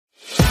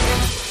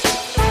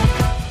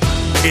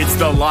It's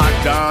the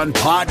Locked On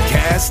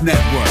Podcast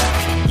Network,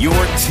 your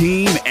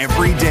team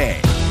every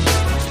day.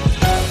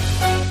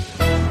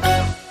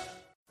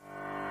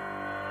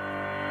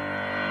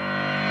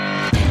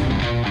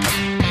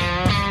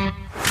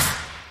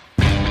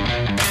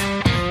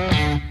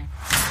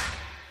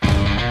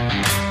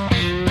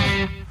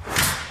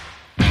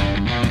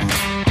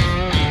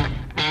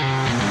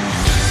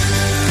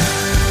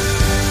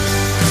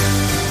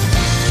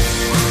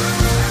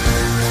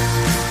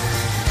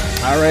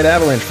 All right,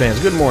 Avalanche fans,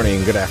 good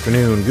morning, good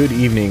afternoon, good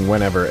evening,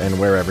 whenever and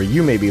wherever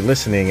you may be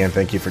listening, and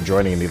thank you for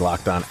joining the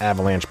Locked On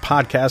Avalanche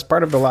podcast,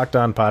 part of the Locked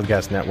On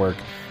Podcast Network,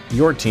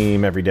 your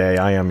team every day.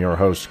 I am your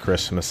host,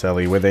 Chris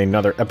Maselli, with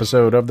another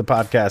episode of the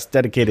podcast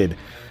dedicated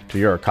to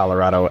your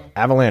Colorado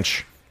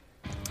Avalanche.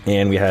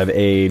 And we have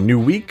a new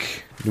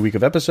week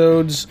of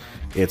episodes.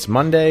 It's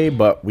Monday,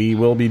 but we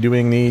will be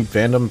doing the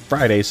Fandom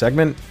Friday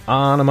segment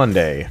on a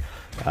Monday.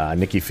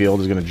 Nikki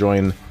Field is going to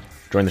join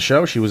the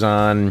show. She was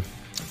on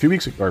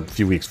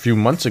a few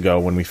months ago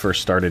when we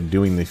first started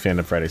doing the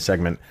Fandom Friday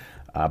segment.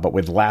 But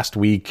with last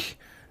week,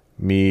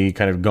 me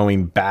kind of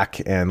going back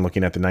and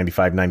looking at the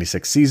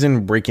 95-96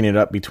 season, breaking it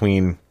up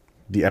between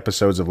the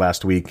episodes of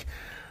last week,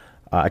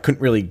 I couldn't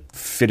really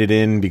fit it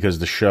in because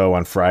the show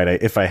on Friday,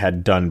 if I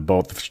had done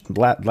both,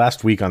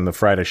 last week on the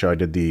Friday show, I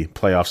did the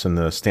playoffs and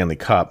the Stanley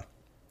Cup.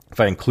 If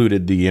I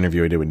included the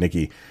interview I did with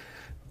Nikki,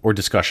 or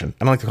discussion,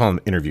 I don't like to call them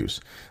interviews.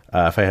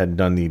 If I had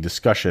done the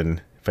discussion,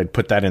 if I'd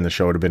put that in the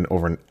show, it would have been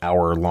over an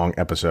hour-long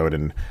episode,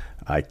 and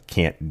I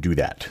can't do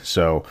that.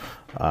 So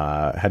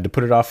I had to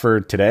put it off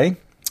for today,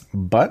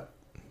 but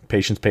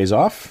patience pays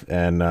off,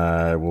 and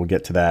we'll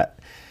get to that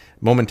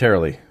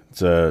momentarily.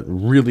 It's a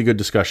really good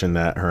discussion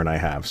that her and I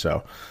have,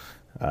 so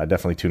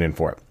definitely tune in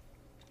for it.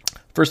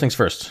 First things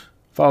first,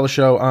 follow the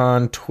show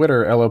on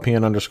Twitter,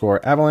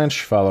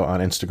 LOPN_Avalanche. Follow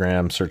on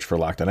Instagram, search for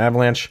Locked On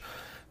Avalanche.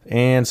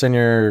 And send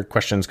your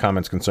questions,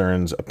 comments,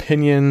 concerns,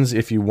 opinions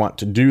if you want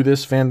to do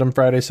this Fandom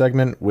Friday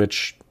segment,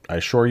 which I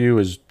assure you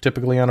is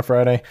typically on a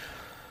Friday.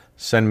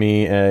 Send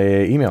me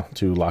an email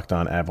to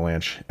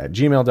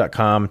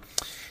lockedonavalanche@gmail.com.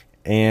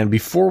 And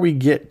before we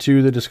get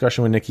to the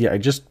discussion with Nikki, I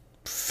just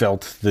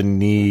felt the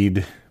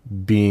need,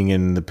 being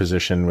in the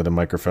position with a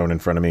microphone in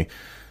front of me,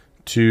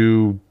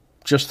 to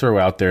just throw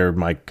out there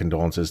my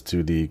condolences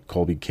to the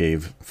Colby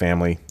Cave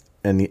family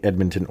and the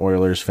Edmonton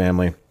Oilers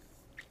family.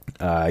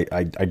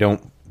 I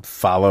don't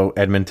follow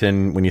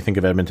Edmonton. When you think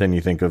of Edmonton,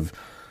 you think of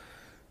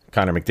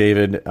Connor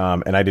McDavid,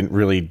 and I didn't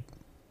really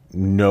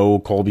know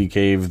Colby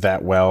Cave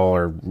that well,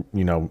 or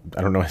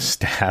I don't know his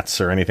stats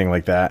or anything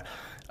like that.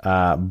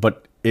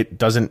 But it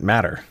doesn't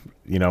matter.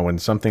 When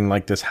something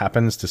like this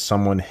happens to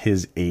someone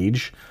his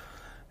age,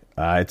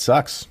 it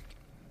sucks,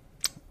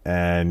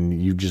 and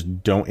you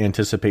just don't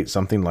anticipate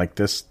something like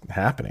this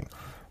happening.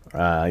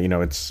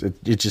 It's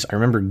just, I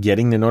remember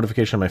getting the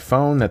notification on my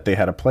phone that they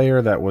had a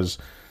player that was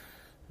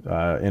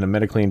in a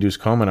medically induced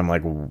coma, and I'm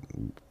like,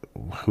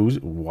 who's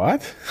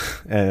what?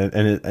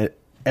 And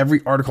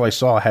every article I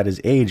saw had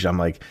his age. I'm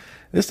like,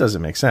 this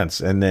doesn't make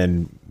sense. And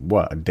then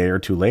a day or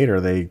two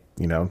later, they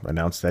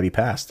announced that he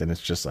passed, and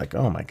it's just like,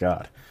 oh my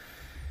God,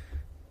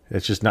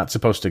 it's just not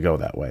supposed to go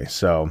that way.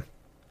 So,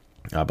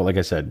 but like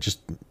I said,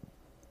 just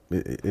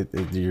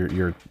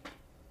you're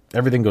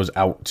everything goes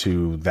out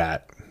to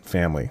that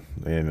family,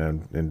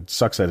 and it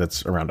sucks that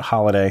it's around a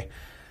holiday.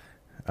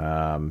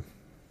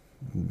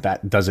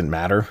 That doesn't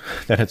matter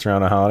that it's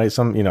around a holiday.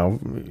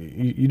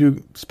 You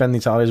do spend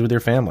these holidays with your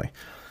family,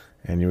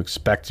 and you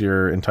expect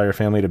your entire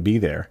family to be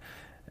there.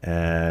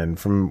 And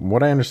from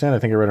what I understand, I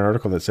think I read an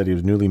article that said he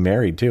was newly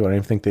married too. I don't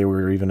even think they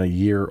were even a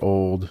year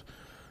old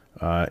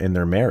in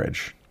their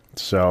marriage.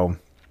 So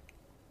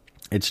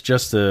it's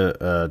just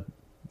a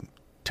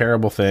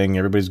terrible thing.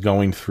 Everybody's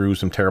going through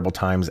some terrible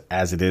times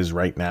as it is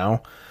right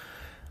now.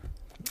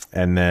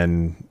 And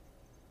then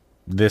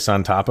this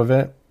on top of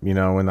it, in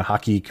the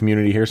hockey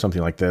community here,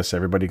 something like this,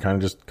 everybody kind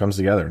of just comes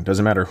together. It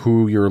doesn't matter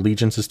who your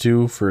allegiance is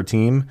to for a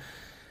team.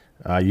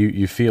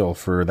 You feel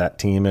for that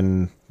team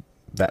and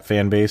that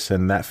fan base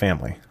and that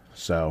family.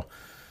 So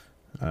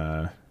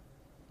I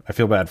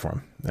feel bad for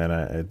them,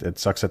 and it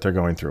sucks that they're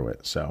going through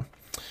it. So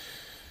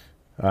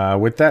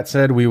with that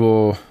said, we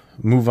will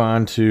move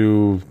on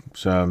to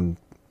some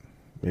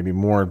maybe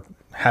more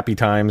happy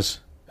times.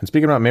 And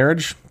speaking about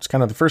marriage, it's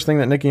kind of the first thing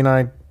that Nikki and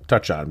I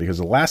touch on, because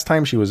the last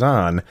time she was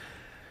on,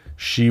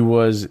 she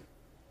was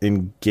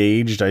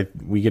engaged.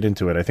 We get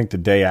into it, I think, the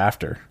day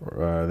after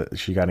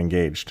she got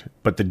engaged.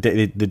 But the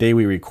day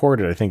we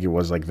recorded, I think it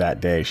was like that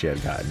day she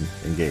had gotten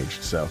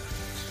engaged. So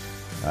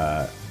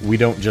we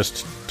don't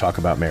just talk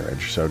about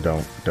marriage, so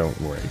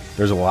don't worry.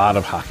 There's a lot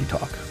of hockey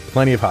talk,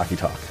 plenty of hockey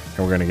talk, and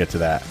we're going to get to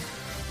that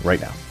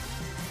right now.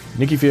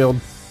 Nikki Field,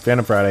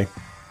 Fandom Friday,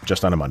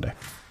 just on a Monday.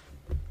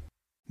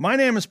 My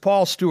name is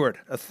Paul Stewart,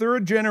 a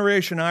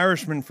third-generation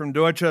Irishman from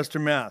Dorchester,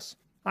 Mass.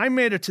 I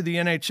made it to the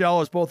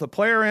NHL as both a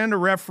player and a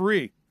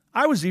referee.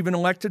 I was even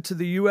elected to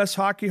the U.S.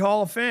 Hockey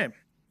Hall of Fame.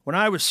 When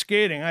I was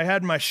skating, I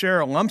had my share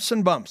of lumps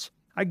and bumps.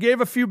 I gave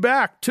a few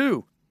back,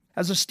 too.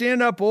 As a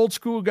stand-up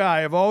old-school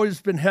guy, I've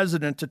always been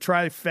hesitant to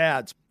try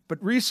fads,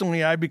 but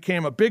recently I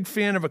became a big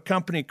fan of a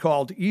company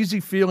called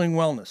Easy Feeling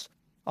Wellness.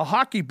 A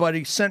hockey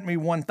buddy sent me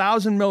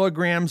 1,000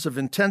 milligrams of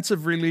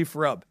intensive relief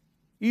rub.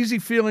 Easy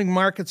Feeling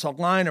markets a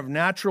line of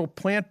natural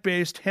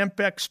plant-based hemp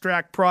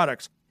extract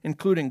products,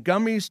 including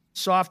gummies,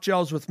 soft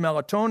gels with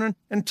melatonin,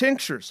 and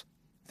tinctures.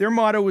 Their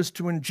motto is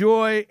to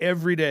enjoy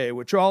every day,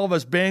 which all of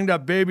us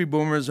banged-up baby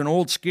boomers and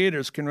old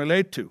skaters can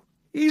relate to.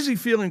 Easy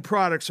Feeling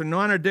products are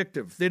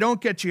non-addictive, they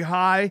don't get you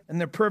high, and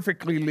they're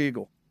perfectly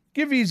legal.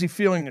 Give Easy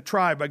Feeling a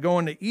try by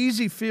going to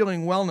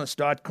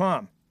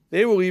easyfeelingwellness.com.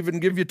 They will even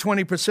give you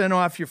 20%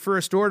 off your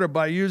first order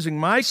by using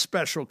my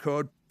special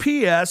code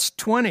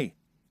PS20.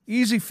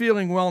 Easy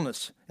Feeling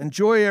Wellness.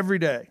 Enjoy every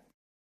day.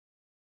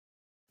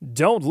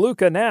 Don't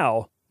Luka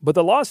now, but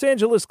the Los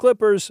Angeles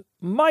Clippers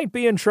might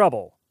be in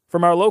trouble.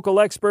 From our local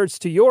experts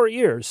to your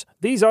ears,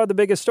 these are the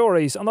biggest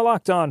stories on the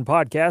Locked On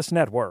Podcast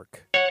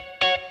Network.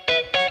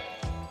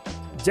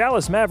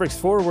 Dallas Mavericks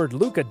forward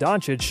Luka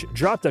Doncic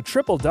dropped a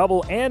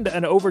triple-double and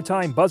an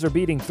overtime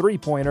buzzer-beating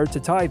three-pointer to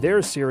tie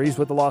their series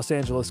with the Los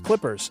Angeles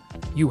Clippers.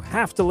 You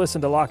have to listen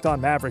to Locked On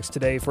Mavericks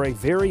today for a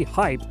very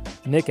hype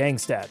Nick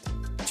Angstadt.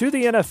 To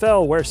the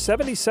NFL, where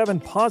 77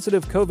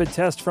 positive COVID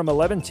tests from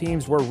 11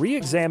 teams were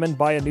re-examined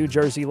by a New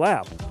Jersey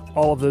lab.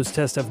 All of those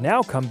tests have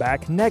now come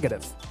back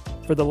negative.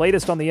 For the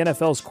latest on the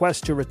NFL's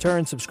quest to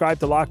return, subscribe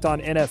to Locked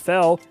On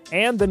NFL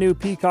and the new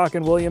Peacock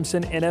and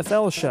Williamson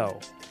NFL show.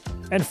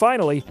 And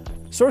finally,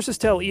 sources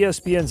tell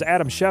ESPN's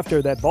Adam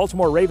Schefter that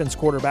Baltimore Ravens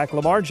quarterback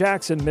Lamar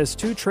Jackson missed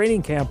 2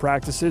 training camp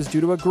practices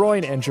due to a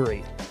groin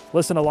injury.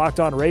 Listen to Locked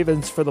On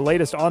Ravens for the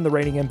latest on the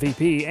reigning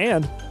MVP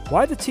and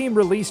why the team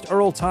released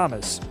Earl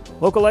Thomas.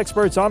 Local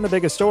experts on the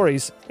biggest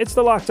stories. It's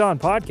the Locked On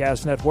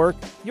Podcast Network,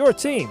 your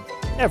team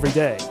every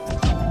day.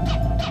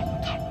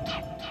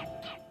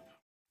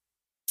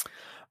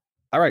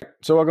 All right,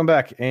 so welcome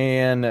back.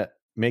 And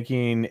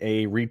making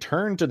a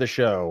return to the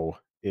show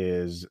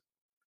is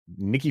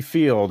Nikki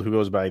Field, who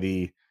goes by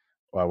the,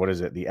 what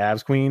is it? The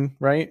Avs Queen,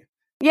 right?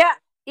 Yeah.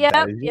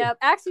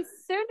 Actually,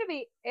 soon to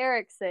be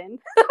Erickson.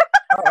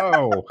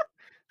 Oh.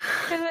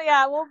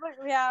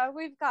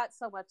 We've got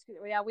so much.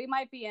 Yeah, we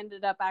might be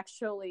ended up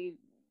actually.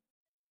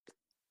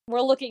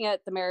 We're looking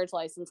at the marriage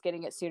license,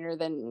 getting it sooner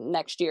than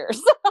next year.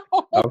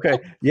 So. Okay.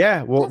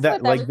 Yeah. Well, Just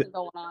that like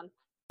going on.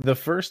 The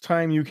first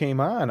time you came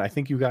on, I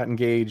think you got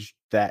engaged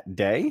that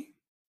day.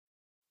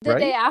 The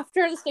day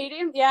after the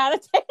stadium? Yeah, the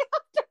day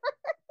after.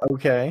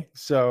 Okay.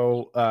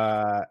 So,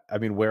 I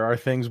mean, where are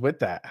things with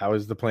that? How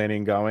is the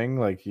planning going?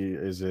 Like,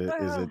 is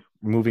it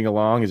moving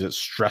along? Is it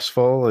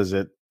stressful? Is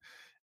it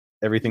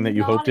everything that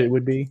you hoped it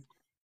would be?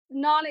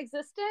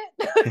 Non-existent.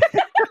 It's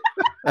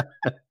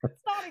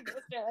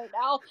non-existent right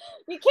now.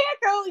 You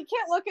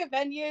can't look at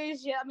venues.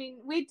 Yeah, I mean,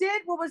 we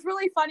did. What was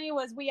really funny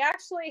was we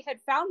actually had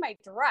found my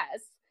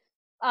dress.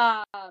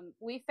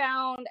 We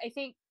found, I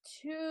think,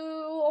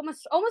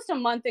 almost a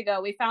month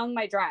ago, we found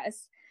my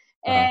dress.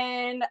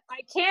 And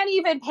I can't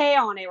even pay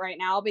on it right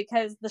now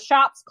because the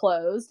shop's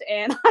closed.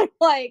 And I'm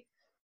like,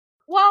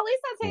 well, at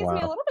least that saves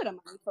me a little bit of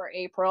money for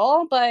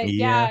April. But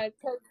yeah.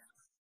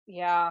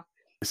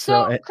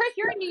 So, Chris,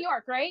 you're in New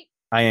York, right?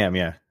 I am,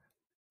 yeah.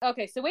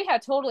 Okay, so we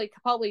had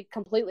probably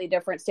completely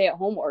different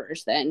stay-at-home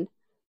orders then.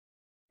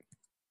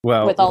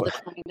 Well, with all this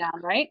coming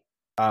down, right?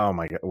 Oh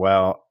my God.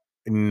 Well,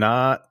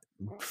 not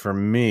for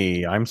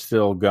me. I'm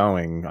still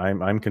going.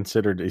 I'm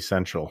considered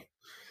essential.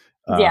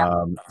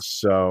 Yeah.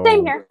 So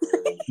same here.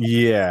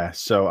 Yeah.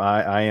 So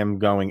I am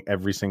going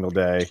every single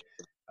day.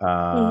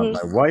 My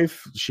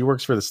wife, she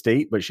works for the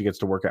state, but she gets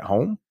to work at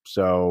home.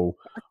 So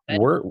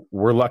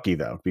we're lucky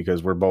though,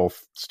 because we're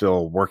both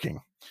still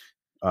working.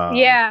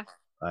 Yeah.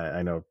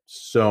 I know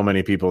so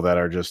many people that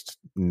are just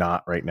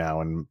not right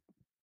now, and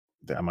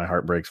my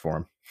heart breaks for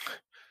them.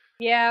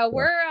 Yeah,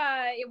 we're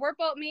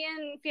both, me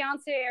and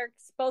fiance are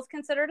both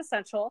considered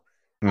essential.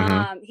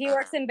 He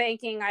works in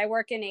banking, I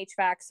work in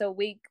HVAC, so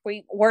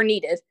we're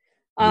needed.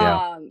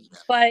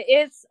 But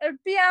it's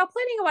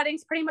planning a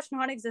wedding's pretty much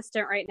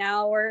non-existent right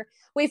now.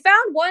 We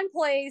found one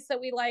place that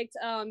we liked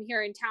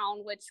here in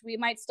town, which we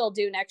might still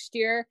do next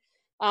year.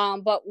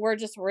 But we're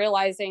just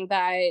realizing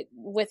that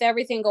with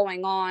everything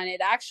going on,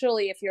 it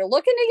actually, if you're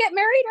looking to get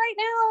married right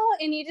now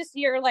and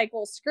you're like,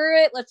 well,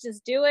 screw it, let's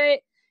just do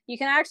it. You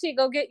can actually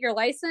go get your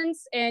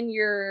license and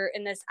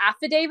in this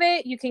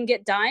affidavit, you can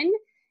get done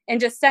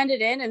and just send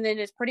it in, and then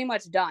it's pretty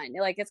much done.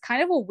 Like, it's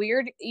kind of a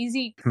weird,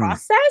 easy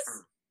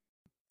process.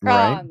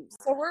 Right.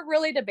 So we're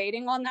really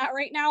debating on that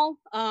right now.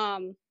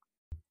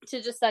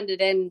 To just send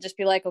it in and just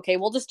be like, okay,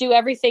 we'll just do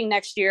everything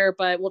next year,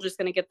 but we're just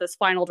going to get this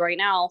finalized right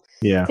now.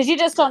 Yeah. Because you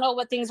just don't know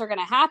what things are going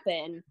to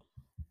happen.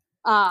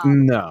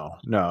 No.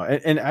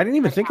 And I didn't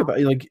even think about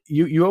it. Like,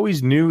 you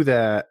always knew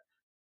that,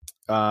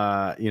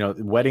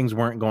 weddings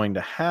weren't going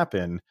to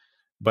happen,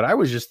 but I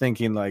was just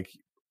thinking like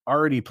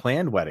already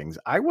planned weddings.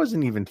 I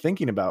wasn't even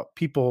thinking about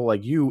people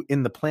like you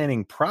in the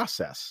planning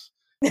process.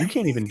 You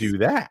can't even do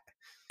that.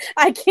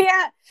 I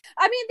can't.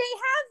 I mean,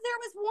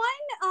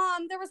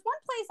 there was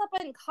one place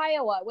up in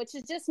Kiowa, which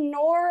is just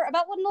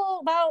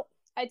about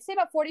I'd say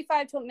about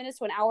 45 minutes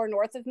to an hour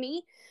north of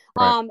me.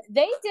 Right.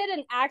 They did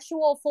an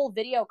actual full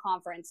video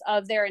conference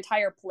of their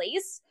entire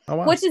place, Oh,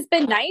 wow. which has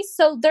been nice.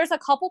 So there's a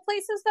couple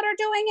places that are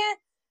doing it,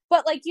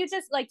 but like you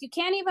just like, you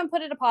can't even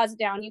put a deposit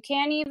down. You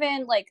can't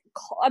even like,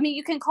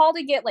 you can call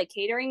to get like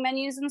catering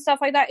menus and stuff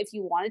like that if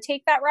you want to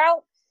take that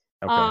route.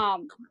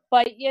 Okay.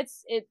 But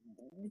it's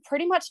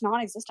pretty much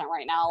non-existent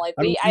right now. Like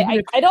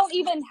I don't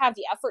even have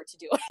the effort to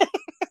do it.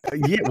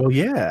 Yeah, well,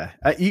 yeah.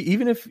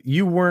 Even if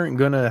you weren't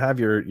gonna have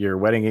your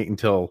wedding date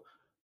until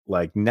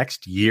like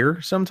next year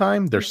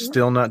sometime, they're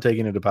still not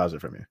taking a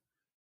deposit from you.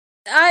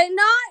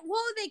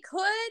 They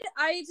could.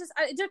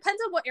 It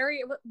depends on what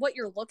area, what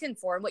you're looking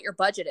for and what your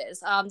budget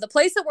is. The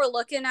place that we're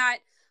looking at,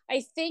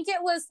 I think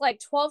it was like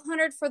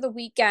 $1,200 for the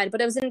weekend,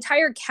 but it was an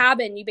entire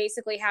cabin you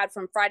basically had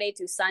from Friday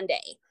through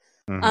Sunday.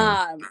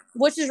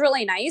 Which is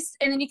really nice.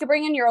 And then you can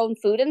bring in your own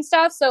food and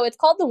stuff. So it's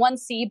called the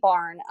 1C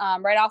Barn,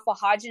 right off of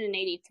Hodgen and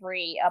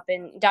 83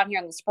 down here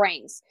in the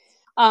Springs.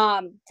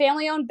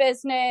 Family owned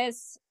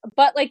business.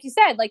 But like you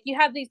said, like you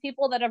have these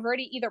people that have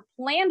already either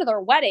planned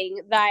their wedding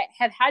that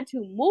have had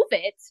to move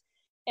it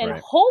and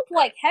hope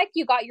like heck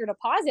you got your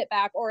deposit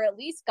back or at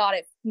least got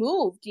it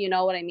moved. You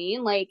know what I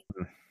mean? Like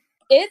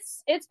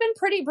it's been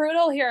pretty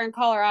brutal here in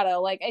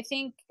Colorado. Like I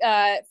think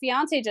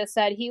fiance just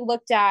said he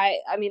looked at,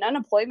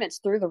 unemployment's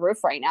through the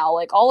roof right now.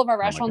 Like all of our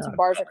restaurants and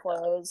bars are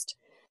closed.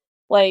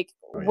 Like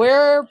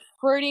we're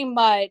pretty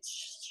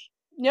much,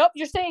 nope,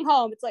 you're staying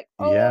home. It's like,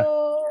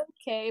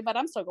 okay, but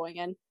I'm still going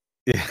in.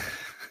 Yeah.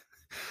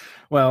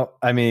 Well,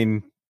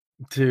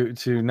 to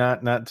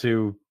not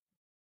to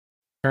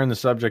turn the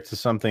subject to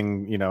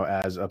something,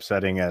 as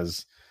upsetting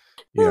as,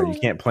 you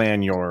can't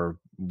plan your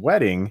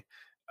wedding,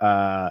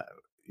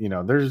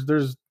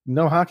 there's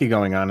no hockey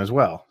going on as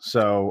well.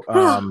 So,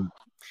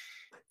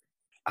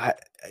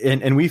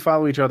 and we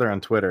follow each other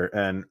on Twitter,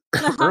 and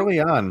early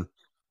on,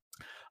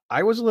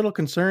 I was a little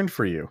concerned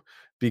for you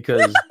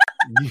because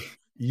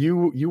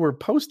you were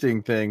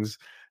posting things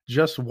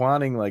just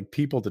wanting like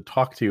people to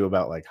talk to you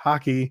about like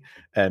hockey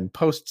and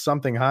post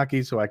something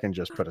hockey so I can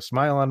just put a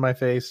smile on my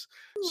face.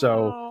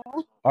 So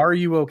are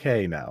you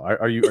okay now?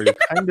 Are you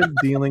kind of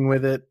dealing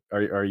with it?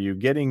 Are you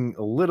getting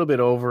a little bit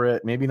over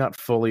it? Maybe not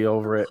fully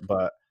over it,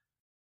 but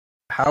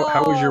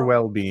how is your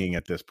well-being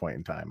at this point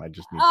in time? I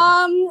just need to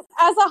know.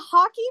 As a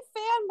hockey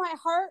fan, my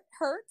heart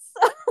hurts.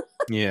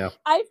 Yeah.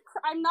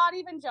 I'm not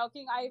even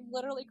joking. I've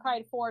literally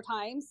cried 4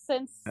 times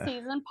since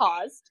season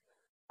paused.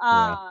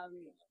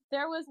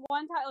 There was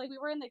one time, like we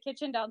were in the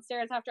kitchen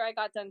downstairs after I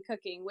got done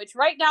cooking, which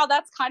right now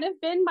that's kind of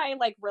been my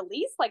like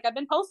release. Like I've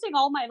been posting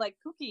all my like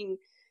cooking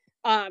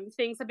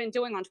things I've been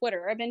doing on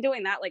Twitter. I've been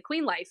doing that, like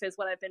Queen Life is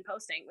what I've been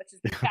posting, which is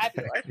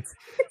fabulous.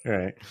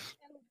 Right.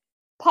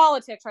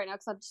 Politics right now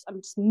because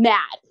I'm just mad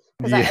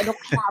because I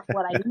don't have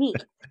what I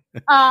need.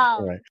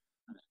 Right.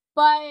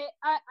 But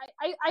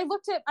I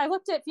looked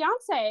at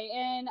fiance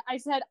and I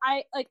said,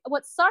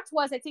 what sucked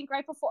was I think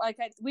right before,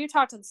 we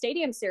talked on the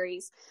Stadium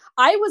Series,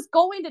 I was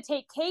going to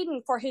take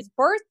Caden for his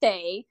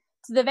birthday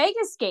to the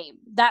Vegas game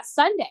that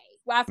Sunday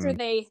after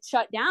they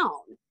shut down.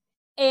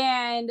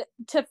 And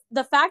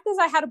the fact is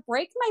I had to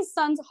break my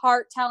son's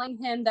heart telling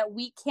him that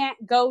we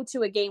can't go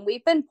to a game.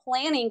 We've been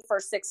planning for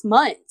 6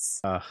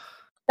 months.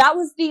 That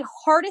was the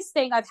hardest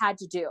thing I've had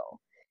to do.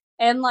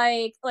 And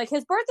like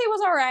his birthday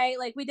was all right.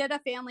 Like we did a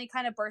family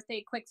kind of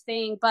birthday quick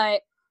thing,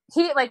 but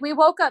we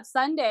woke up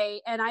Sunday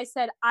and I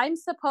said,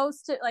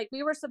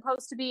 we were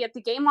supposed to be at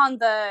the game on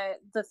the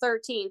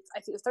 13th,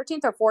 I think it was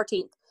 13th or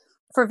 14th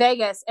for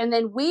Vegas. And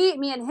then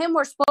me and him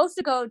were supposed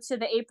to go to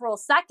the April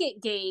 2nd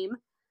game,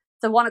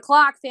 the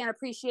 1:00 fan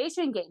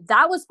appreciation game.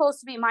 That was supposed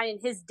to be mine and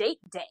his date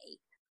day.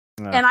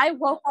 And I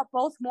woke up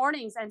both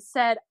mornings and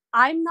said,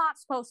 I'm not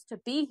supposed to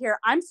be here.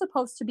 I'm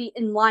supposed to be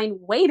in line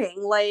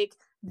waiting. Like,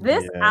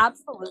 this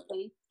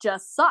absolutely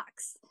just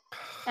sucks.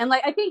 And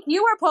like, I think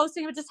you were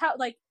posting just how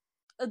like,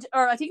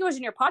 or I think it was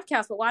in your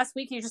podcast, but last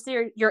week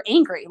you're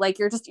angry. Like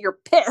you're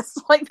pissed.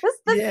 Like this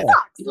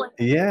sucks. Like,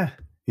 yeah.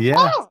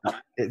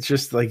 It's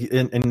just like,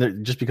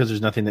 and just because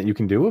there's nothing that you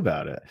can do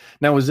about it.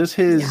 Now, was this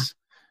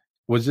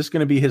going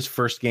to be his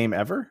first game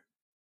ever?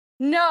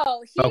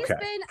 No, he's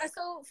been,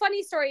 so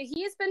funny story.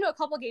 He's been to a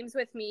couple games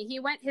with me.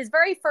 His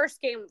very first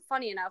game,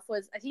 funny enough,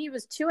 was, I think he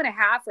was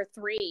 2.5 or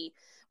 3.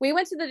 We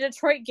went to the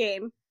Detroit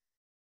game,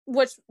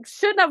 which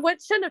shouldn't have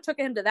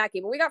taken him to that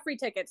game, but we got free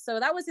tickets. So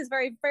that was his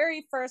very,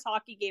 very first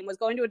hockey game, was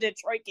going to a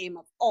Detroit game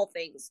of all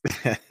things.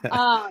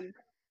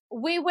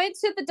 We went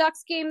to the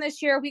Ducks game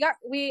this year.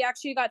 We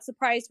actually got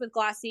surprised with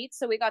glass seats.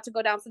 So we got to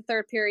go down for the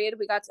third period.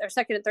 We got our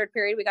second and third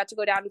period. We got to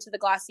go down into the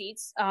glass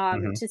seats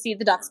to see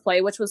the Ducks play,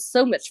 which was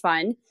so much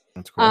fun.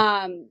 That's cool.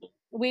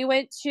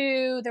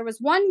 There was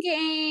one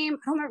game.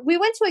 I don't remember. We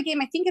went to a game,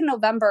 I think in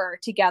November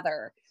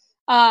together.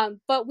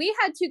 But we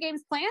had 2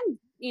 games planned,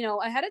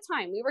 ahead of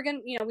time. We were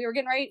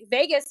getting ready.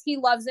 Vegas, he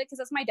loves it because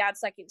that's my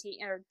dad's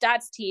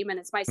dad's team. And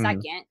it's my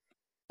second.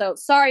 So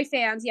sorry,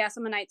 fans. Yes,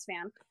 I'm a Knights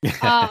fan.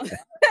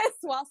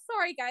 Well,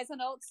 sorry, guys. I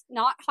know it's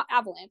not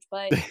Avalanche,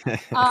 but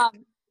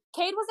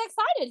Cade was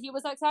excited. He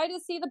was excited to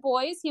see the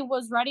boys. He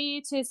was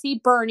ready to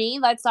see Bernie.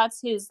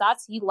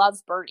 He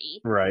loves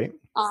Bernie. Right.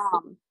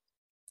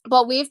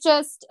 But we've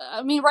just,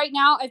 right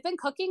now I've been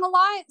cooking a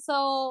lot.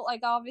 So like,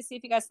 obviously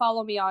if you guys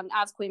follow me on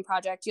Avs Queen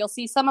Project, you'll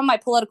see some of my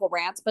political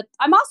rants, but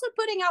I'm also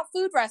putting out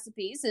food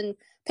recipes and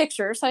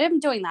pictures. So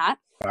I'm doing that.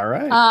 All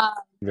right.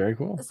 Very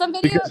cool. Some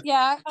video. Because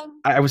yeah.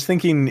 I was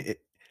thinking,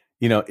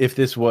 if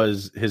this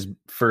was his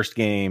first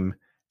game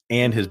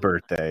and his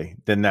birthday,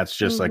 then that's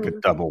just like a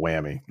double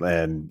whammy.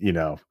 And,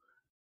 that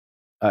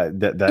would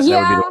be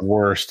the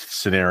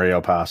worst scenario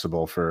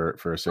possible for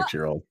a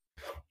 6-year-old.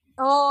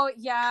 Oh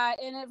yeah,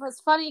 and it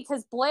was funny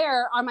because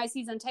Blair on my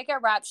season ticket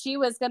rep, she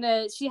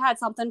had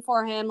something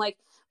for him, like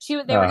they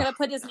were gonna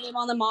put his name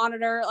on the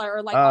monitor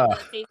or like on the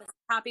face,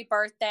 happy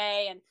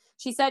birthday, and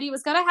she said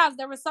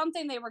there was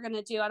something they were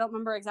gonna do. I don't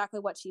remember exactly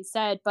what she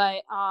said,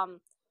 but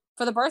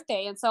for the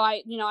birthday, and so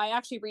I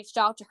actually reached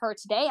out to her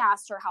today,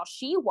 asked her how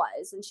she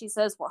was, and she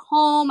says, we're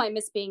home. I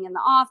miss being in the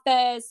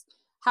office.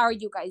 How are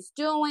you guys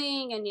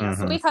doing? And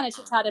so we kind of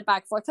chatted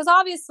back and forth because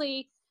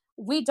obviously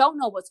we don't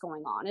know what's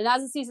going on. And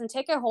as a season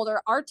ticket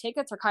holder, our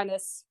tickets are kind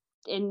of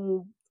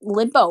in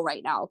limbo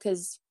right now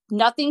because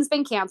nothing's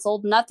been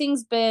canceled.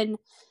 Nothing's been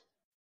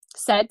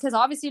said because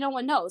obviously no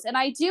one knows. And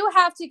I do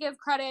have to give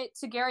credit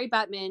to Gary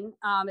Bettman,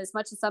 as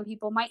much as some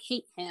people might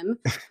hate him.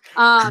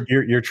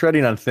 You're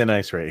treading on thin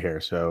ice right here.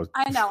 So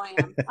I know I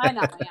am.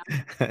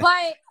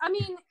 But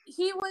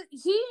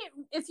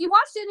if you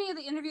watched any of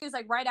the interviews,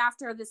 like right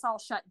after this all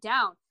shut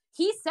down,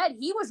 he said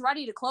he was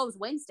ready to close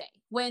Wednesday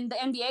when the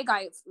NBA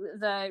guy,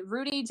 the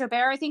Rudy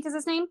Gobert, I think is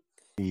his name.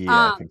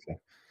 Yeah, I think so.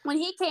 When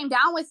he came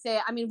down with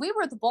it, we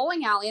were at the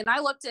bowling alley and I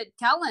looked at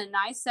Kellen and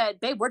I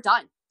said, babe, we're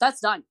done. That's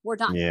done. We're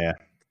done. Yeah.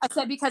 I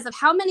said, because of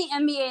how many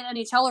NBA and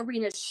NHL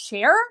arenas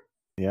share,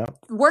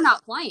 we're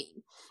not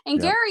playing. And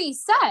Gary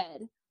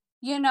said,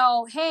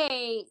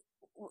 hey,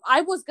 I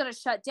was going to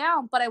shut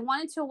down, but I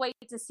wanted to wait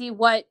to see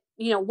what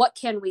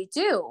can we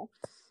do?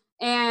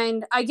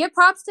 And I give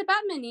props to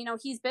Bettman.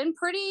 He's been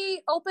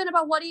pretty open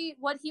about what he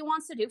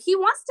wants to do. He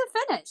wants to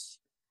finish.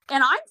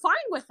 And I'm fine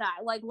with that.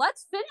 Like,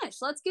 let's finish.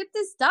 Let's get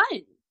this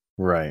done.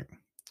 Right.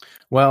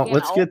 Well,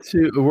 let's get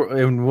to,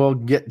 and we'll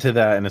get to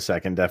that in a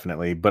second,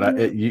 definitely.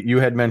 But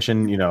you had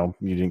mentioned, you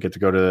didn't get to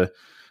go to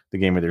the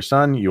game with your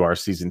son. You are a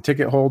season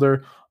ticket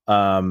holder.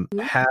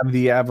 Have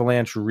the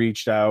Avalanche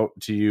reached out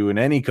to you in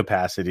any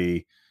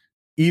capacity,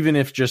 even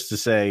if just to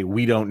say,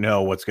 we don't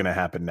know what's going to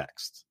happen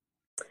next?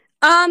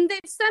 They've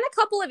sent a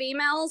couple of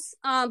emails,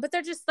 but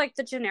they're just like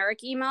the generic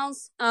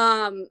emails.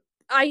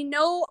 I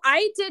know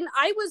I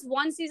was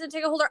one season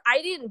ticket holder.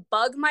 I didn't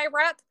bug my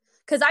rep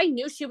because I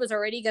knew she was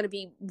already going to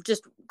be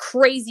just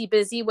crazy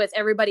busy with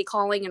everybody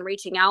calling and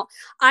reaching out.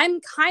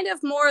 I'm kind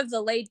of more of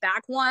the laid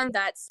back one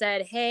that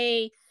said,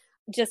 hey,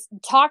 just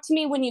talk to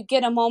me when you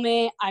get a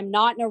moment. I'm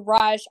not in a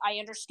rush. I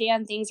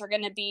understand things are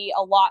going to be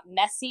a lot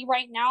messy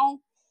right now.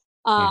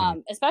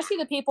 Especially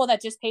the people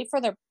that just paid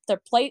for their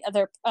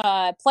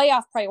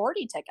playoff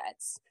priority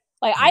tickets.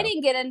 Like I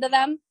didn't get into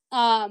them.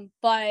 But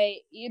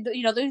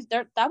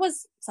that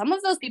was, some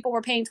of those people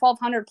were paying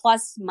 $1,200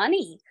 plus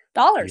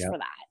dollars for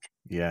that.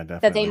 Yeah, definitely.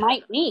 That they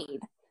might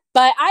need.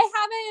 But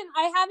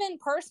I haven't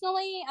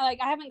personally, like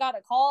I haven't got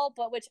a call,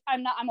 but which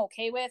I'm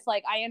okay with.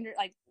 Like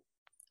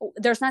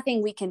there's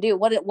nothing we can do.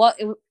 What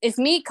if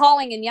me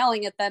calling and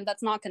yelling at them,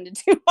 that's not going to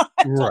do much.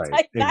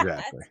 Right.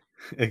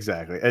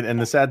 Exactly. And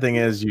the sad thing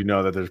is,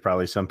 that there's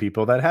probably some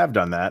people that have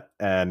done that.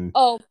 And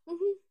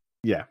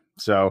yeah.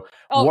 So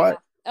are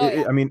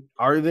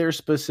there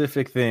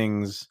specific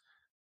things?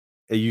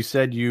 You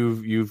said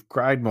you've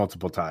cried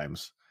multiple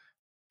times.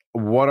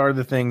 What are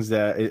the things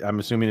that, I'm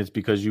assuming it's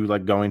because you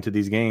like going to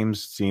these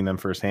games, seeing them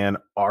firsthand,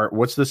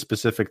 what's the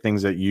specific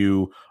things that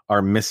you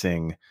are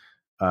missing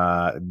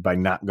by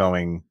not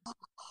going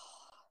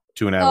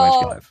to an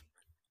Avalanche game?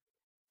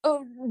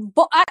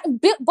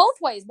 Both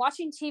ways,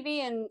 watching TV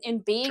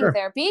and being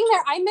there.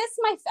 I miss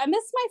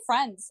my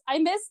friends. I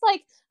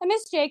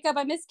miss Jacob.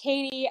 I miss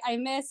Katie. I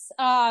miss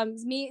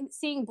me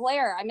seeing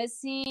Blair. I miss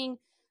seeing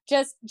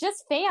just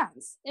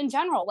fans in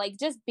general, like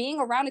just being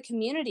around a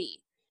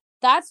community.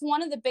 That's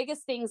one of the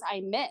biggest things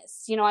I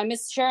miss. I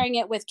miss sharing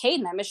it with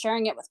Caden. I miss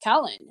sharing it with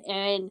Kellen.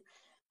 And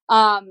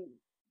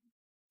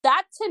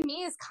that to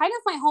me is kind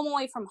of my home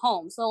away from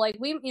home. So like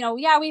we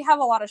have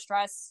a lot of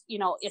stress,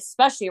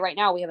 especially right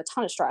now. We have a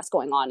ton of stress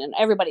going on in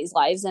everybody's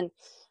lives. And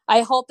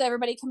I hope that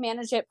everybody can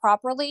manage it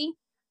properly.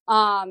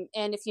 And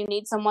if you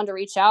need someone to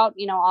reach out,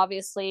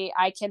 obviously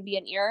I can be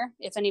an ear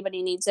if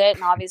anybody needs it.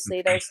 And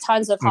obviously there's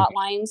tons of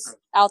hotlines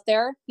out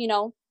there.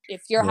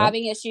 If you're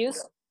having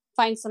issues,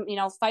 find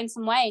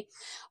some way.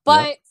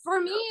 But for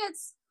me,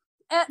 it's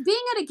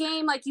being at a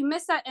game, like you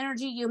miss that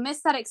energy, you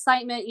miss that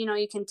excitement.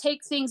 You can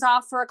take things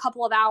off for a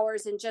couple of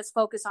hours and just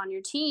focus on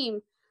your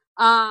team.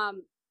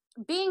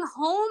 Being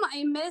home,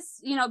 I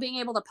miss, being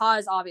able to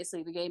pause,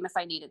 obviously, the game if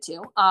I needed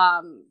to.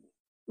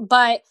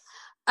 But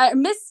I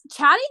miss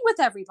chatting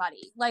with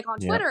everybody, like on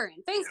Twitter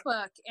and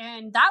Facebook.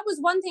 And that was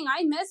one thing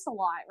I miss a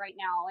lot right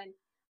now. And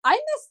I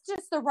miss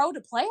just the road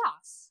to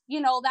playoffs.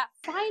 That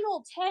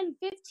final 10,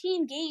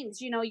 15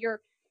 games,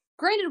 you're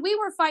granted we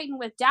were fighting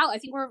with Dallas. I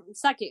think we're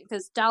second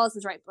because Dallas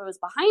was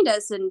behind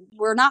us, and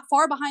we're not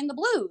far behind the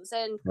Blues.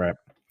 And, right.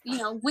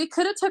 We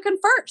could have taken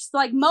first.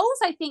 Like Moe's,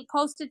 I think,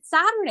 posted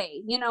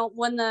Saturday,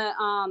 when the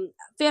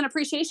fan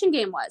appreciation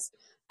game was.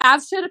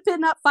 Avs should have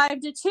been up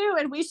 5-2,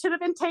 and we should have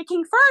been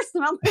taking first.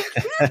 And I'm like,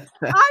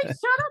 I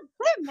should have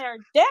been there,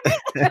 damn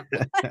it.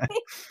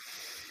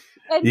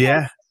 And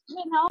yeah.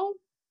 just,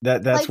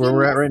 that's where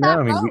we're at right now.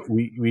 I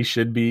mean, we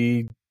should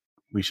be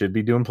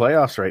doing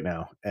playoffs right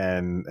now.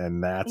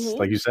 And that's,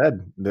 like you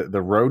said,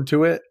 the road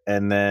to it.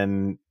 And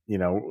then,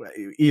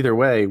 either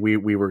way, we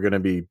were going to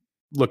be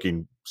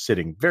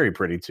sitting very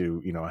pretty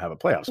to, have a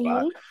playoff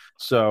spot.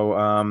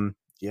 So,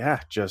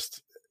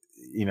 just,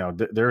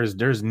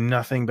 there's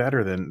nothing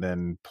better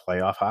than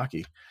playoff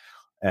hockey.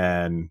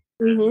 And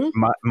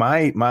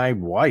my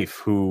wife,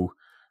 who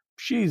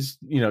she's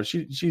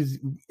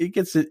it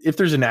gets it. If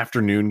there's an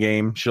afternoon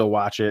game, she'll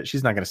watch it.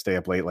 She's not going to stay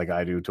up late like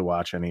I do to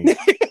watch any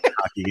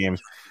hockey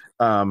games.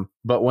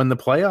 But when the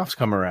playoffs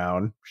come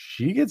around,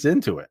 she gets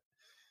into it.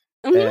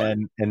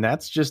 And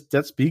that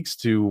speaks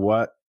to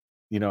what,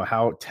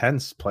 how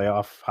tense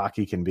playoff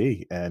hockey can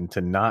be, and to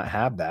not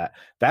have that.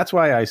 That's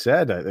why I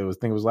said, I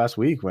think it was last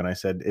week when I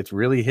said it's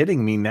really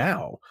hitting me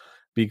now,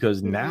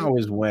 because now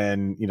is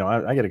when,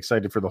 I get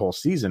excited for the whole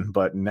season,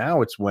 but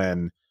now it's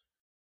when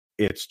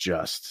it's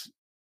just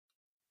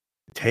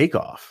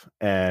takeoff,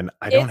 and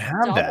I don't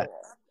have that.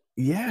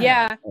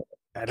 Yeah.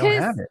 I don't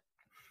have it.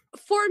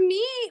 For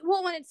me,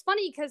 and it's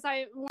funny because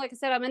like I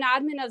said, I'm an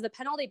admin of the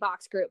penalty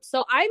box group.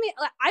 So I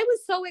was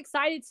so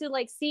excited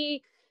to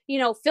see,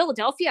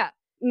 Philadelphia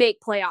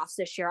make playoffs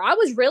this year. I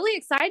was really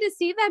excited to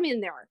see them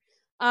in there.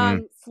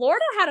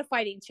 Florida had a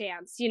fighting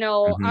chance,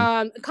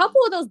 a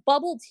couple of those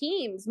bubble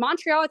teams.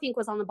 Montreal, I think,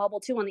 was on the bubble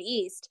too on the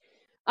East.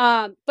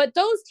 But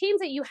those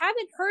teams that you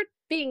haven't heard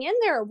being in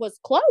there was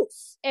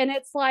close. And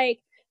it's like,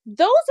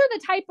 those are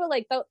the type of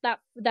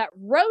that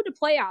road to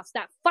playoffs,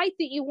 that fight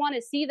that you want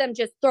to see them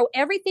just throw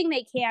everything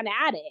they can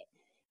at it.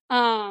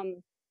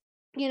 And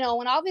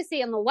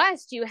obviously in the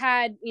West you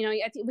had,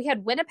 I think we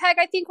had Winnipeg,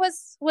 I think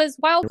was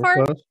wild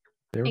card.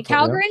 In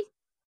Calgary.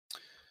 Yeah.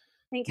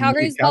 I think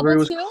Calgary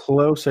was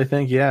close, I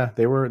think. Yeah,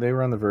 they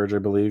were on the verge, I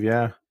believe.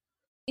 Yeah.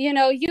 You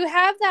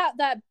have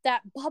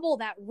that bubble,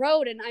 that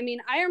road. And I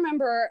mean, I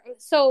remember,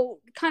 so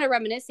kind of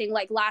reminiscing,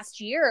 like last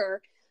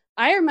year,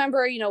 I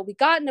remember, we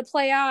got into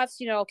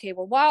playoffs, okay,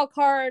 we're wild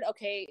card.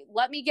 Okay,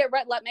 let me get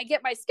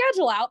my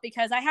schedule out,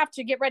 because I have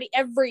to get ready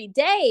every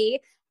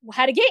day.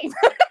 Had a game.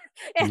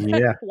 And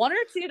one or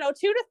two, 2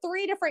 to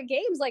 3 different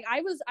games. Like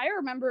I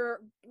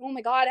remember, oh my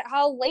God,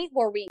 how late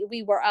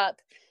we were up.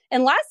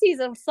 And last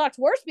season sucked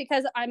worse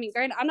because, I mean,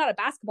 granted, I'm not a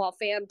basketball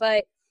fan,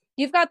 but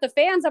you've got the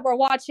fans that were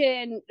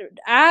watching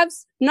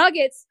Avs,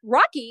 Nuggets,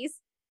 Rockies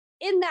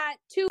in that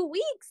 2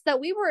 weeks that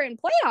we were in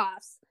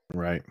playoffs.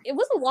 Right. It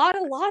was a lot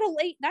of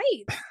late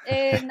nights.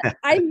 And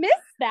I miss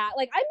that.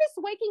 Like, I miss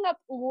waking up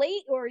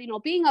late, or,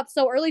 being up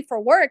so early for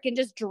work and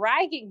just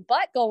dragging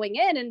butt going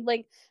in. And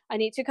like, I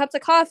need 2 cups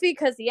of coffee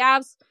because the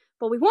Avs,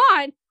 but we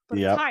won, but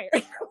I'm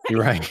tired.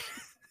 You're right.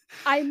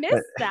 I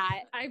miss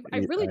that. I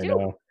really do.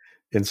 Know.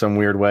 In some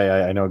weird way,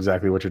 I know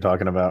exactly what you're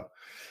talking about.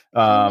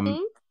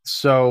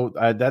 So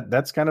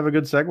that's kind of a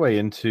good segue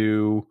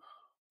into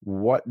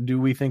what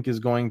do we think is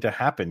going to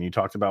happen. You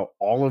talked about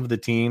all of the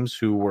teams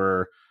who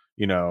were,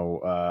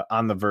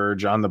 on the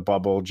verge, on the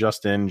bubble,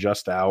 just in,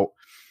 just out.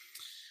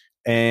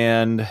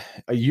 And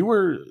you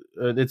were,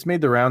 it's made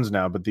the rounds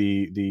now, but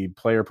the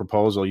player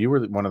proposal, you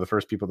were one of the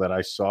first people that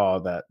I saw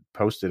that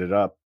posted it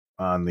up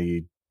on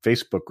the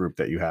Facebook group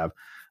that you have.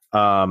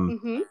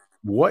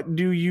 What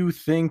do you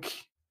think?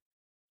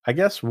 I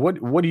guess, what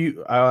do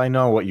you, I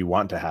know what you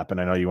want to happen.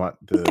 I know you want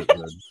the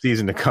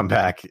season to come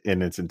back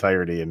in its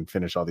entirety and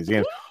finish all these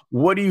games.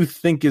 What do you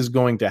think is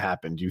going to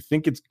happen? Do you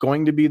think it's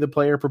going to be the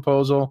player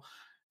proposal?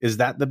 Is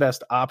that the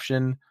best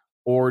option?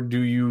 Or do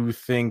you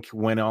think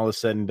when all is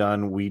said and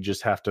done, we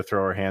just have to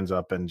throw our hands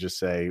up and just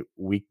say,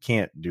 we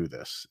can't do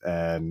this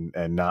and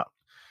not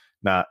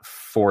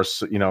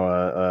force,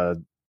 a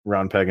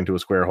round peg into a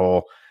square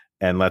hole,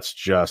 and let's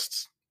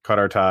just cut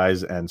our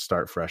ties and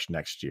start fresh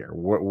next year?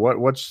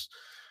 What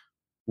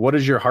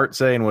does your heart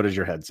say and what does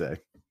your head say?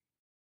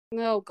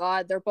 Oh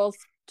God, they're both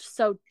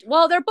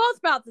they're both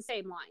about the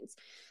same lines.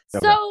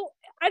 Okay. So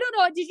I don't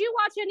know. Did you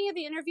watch any of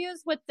the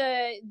interviews with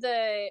the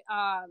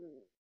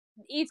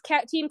each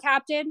team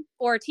captain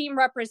or team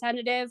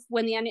representative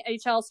when the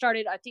NHL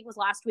started? I think it was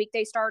last week.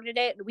 They started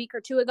it a week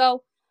or 2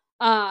 ago.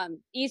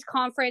 Each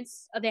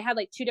conference, they had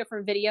like 2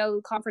 different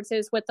video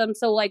conferences with them.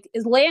 So like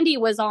Landy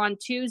was on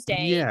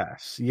Tuesday.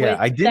 Yes. Yeah.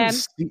 I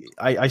didn't see,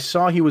 I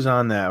saw he was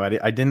on that.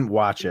 I didn't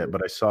watch it,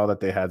 but I saw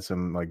that they had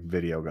some like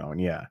video going.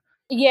 Yeah.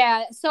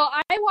 Yeah. So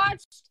I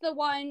watched the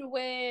one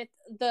with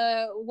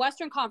the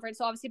Western Conference.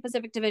 So obviously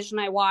Pacific Division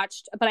I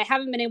watched, but I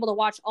haven't been able to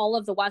watch all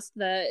of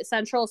the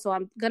Central. So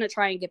I'm going to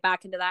try and get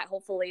back into that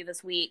hopefully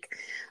this week.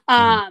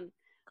 But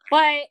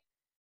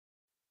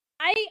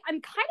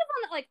I'm kind of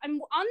on the, like,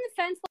 I'm on the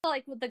fence,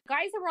 like, with the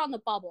guys that were on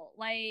the bubble.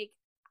 Like,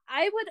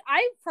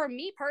 for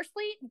me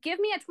personally, give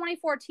me a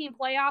 2014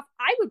 playoff.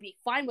 I would be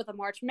fine with a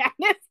March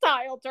Madness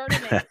style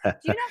tournament. Do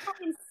you know how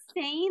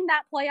insane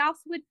that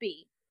playoffs would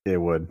be? It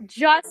would.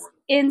 Just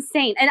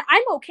insane. And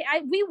I'm okay.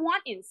 We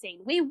want insane.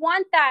 We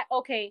want that,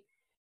 okay,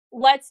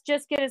 let's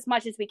just get as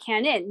much as we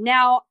can in.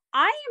 Now,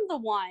 I am the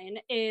one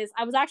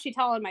I was actually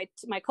telling my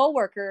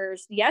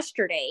coworkers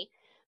yesterday,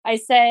 I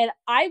said,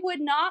 I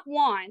would not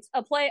want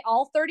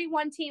all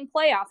 31 team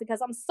playoff because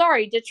I'm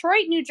sorry,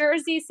 Detroit, New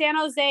Jersey, San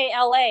Jose,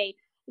 LA,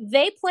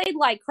 they played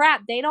like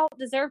crap. They don't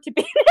deserve to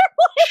be there.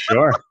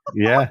 Sure.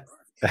 Yeah.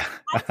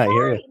 I'm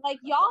sorry. Like,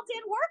 y'all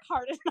didn't work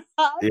hard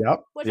enough.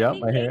 Yep. Which I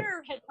think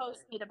Gator had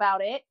posted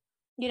about it.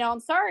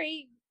 I'm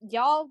sorry.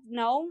 Y'all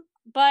know.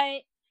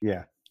 But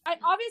yeah.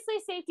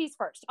 Obviously, safety's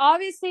first.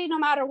 Obviously, no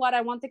matter what,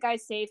 I want the guy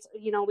safe.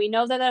 We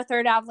know that a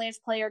third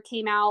Avalanche player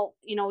came out.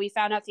 We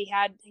found out he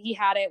had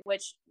it,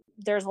 which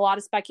there's a lot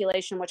of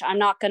speculation, which I'm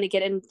not going to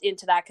get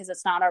into that because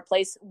it's not our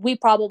place. We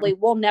probably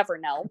will never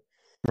know.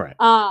 Right.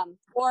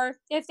 Or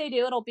if they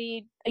do, it'll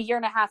be a year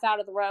and a half out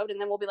of the road, and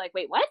then we'll be like,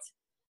 wait, what?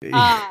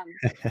 But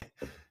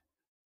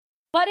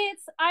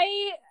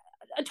a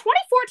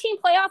 2014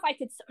 playoff, we're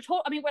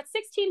at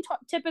 16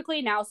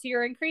 typically now, so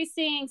you're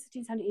increasing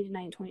 16, 17, 18,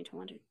 19, 20,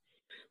 21.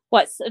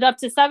 What's up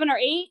to 7 or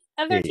 8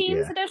 of their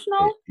teams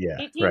additional?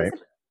 8 teams right.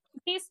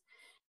 Piece.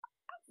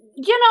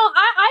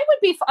 I would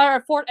be,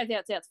 or 4, I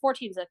think that's 4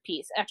 teams a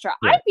piece extra.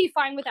 Yeah. I'd be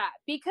fine with that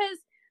because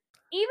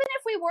even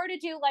if we were to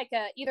do like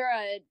either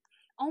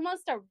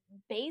almost a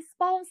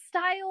baseball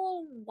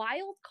style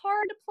wild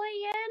card to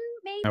play in,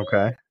 maybe.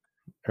 Okay.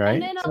 Right.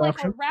 And then a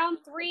round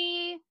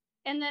 3,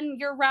 and then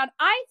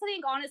I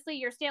think honestly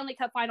your Stanley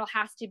Cup final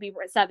has to be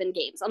 7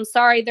 games. I'm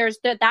sorry,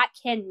 that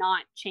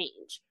cannot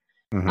change.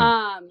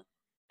 Mm-hmm.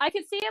 I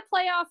could see a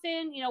playoff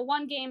in,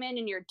 1 game in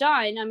and you're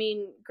done. I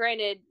mean,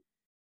 granted,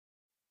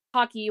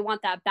 hockey, you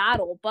want that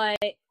battle, but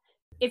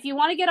if you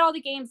want to get all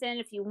the games in,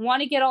 if you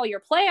want to get all your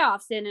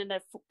playoffs in an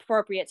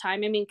appropriate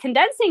time, I mean,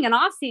 condensing an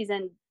off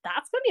season,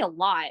 that's going to be a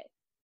lot.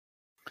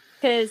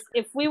 Because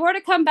if we were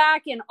to come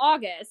back in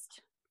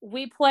August,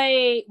 we'd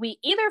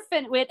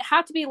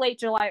have to be late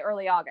July,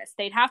 early August.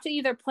 They'd have to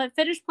either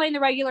finish playing the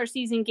regular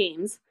season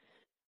games.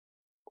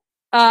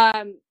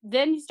 Then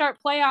you start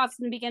playoffs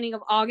in the beginning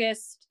of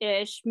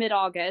August-ish,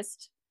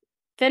 mid-August.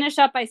 Finish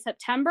up by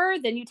September,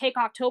 then you take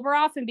October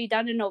off and be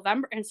done in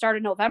November and start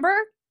in November.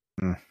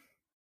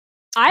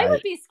 I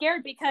would be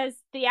scared because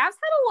the Avs had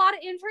a lot of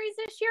injuries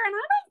this year, and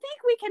I don't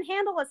think we can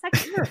handle a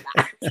second year of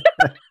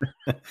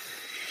that.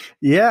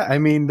 Yeah, I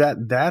mean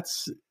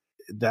that's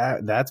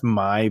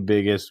my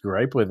biggest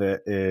gripe with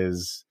it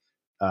is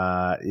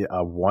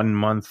a 1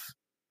 month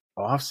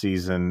off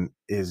season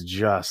is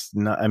just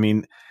not. I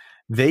mean,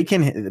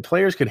 the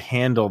players could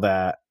handle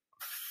that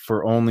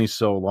for only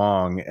so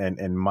long,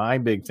 and my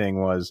big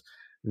thing was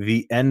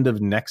the end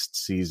of next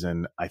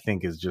season. I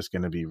think is just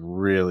going to be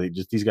really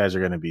just these guys are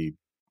going to be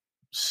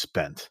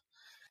spent.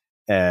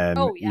 And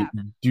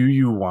do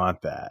you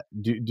want that?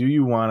 Do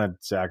you want to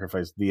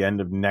sacrifice the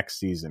end of next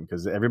season?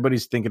 Because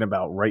everybody's thinking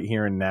about right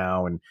here and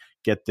now and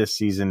get this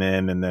season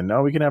in, and then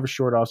we can have a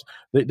short off.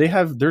 They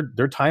have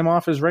their time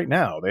off is right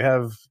now.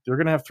 They're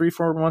going to have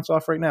 3-4 months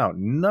off right now.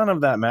 None of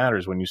that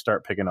matters when you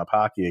start picking up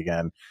hockey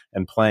again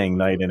and playing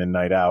night in and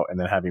night out, and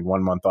then having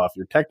 1 month off.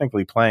 You're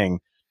technically playing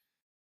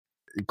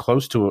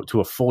close to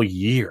a full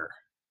year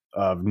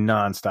of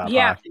nonstop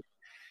hockey.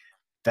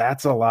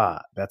 That's a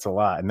lot.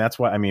 And that's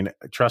why, I mean,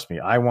 trust me,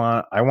 I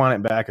want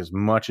it back as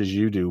much as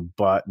you do,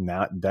 but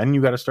then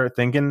you got to start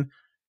thinking,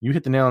 you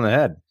hit the nail on the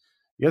head.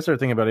 You got to start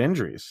thinking about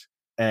injuries.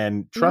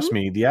 And trust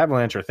me, the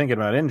Avalanche are thinking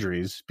about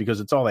injuries because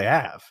it's all they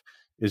have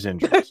is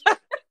injuries.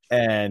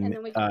 and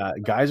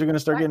guys are going to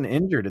start getting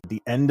injured at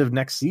the end of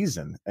next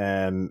season.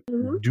 And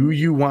do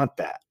you want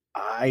that?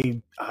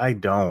 I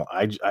don't.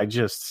 I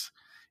just,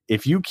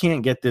 if you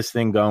can't get this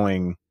thing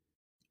going,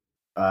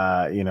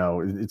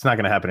 it's not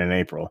going to happen in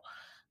April.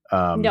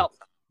 No.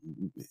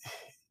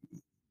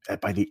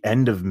 By the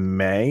end of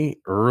May,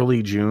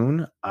 early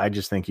June, I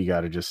just think you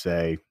got to just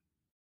say,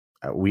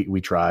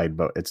 we tried,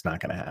 but it's not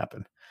going to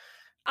happen.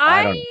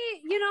 Honestly,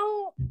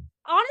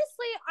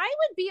 I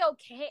would be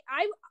okay.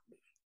 I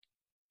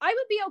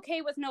would be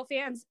okay with no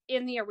fans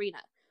in the arena.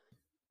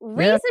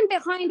 Reason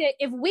behind it,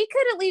 if we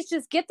could at least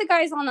just get the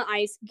guys on the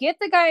ice, get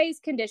the guys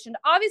conditioned.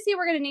 Obviously,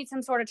 we're going to need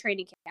some sort of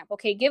training camp.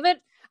 Okay,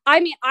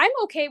 I'm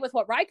okay with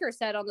what Riker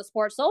said on the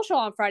Sports Social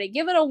on Friday.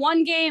 Give it a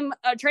 1-game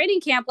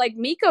training camp like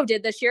Mikko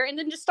did this year, and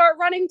then just start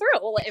running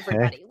through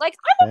everybody. Like,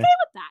 I'm okay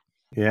with that.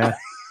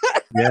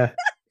 Yeah,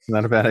 it's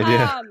not a bad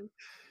idea.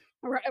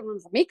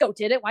 Mikko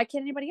did it. Why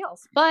can't anybody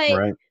else? But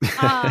right.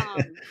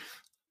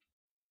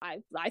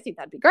 I think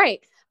that'd be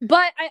great.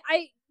 But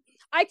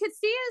I could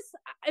see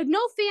no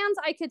fans.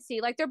 I could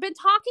see they've been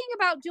talking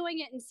about doing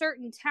it in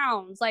certain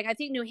towns. Like I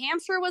think New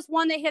Hampshire was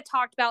one they had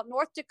talked about.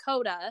 North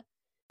Dakota,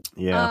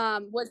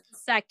 was the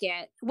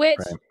second. Which,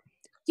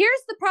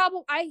 here's the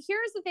problem.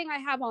 Here's the thing I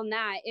have on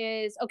that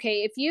is,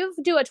 okay, if you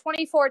do a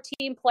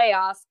 24-team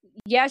playoff,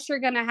 yes, you're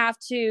going to have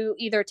to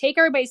either take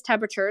everybody's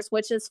temperatures,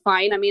 which is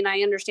fine. I mean,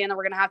 I understand that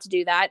we're going to have to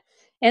do that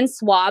and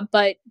swab,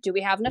 but do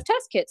we have enough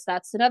test kits?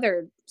 That's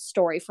another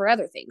story for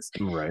other things.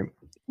 Right.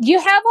 You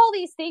have all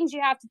these things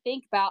you have to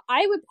think about.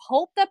 I would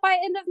hope that by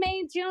end of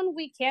May, June,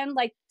 we can,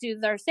 like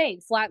they're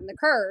saying, flatten the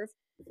curve,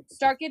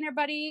 start getting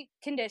everybody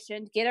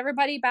conditioned, get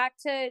everybody back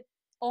to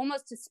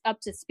almost up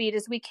to speed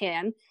as we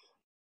can.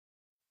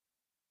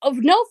 Of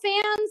no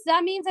fans,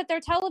 that means that their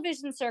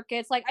television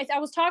circuits, like I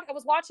was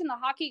watching the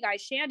hockey guy,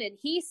 Shannon.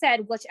 He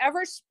said,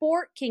 whichever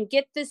sport can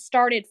get this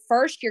started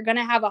first, you're going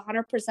to have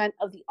 100%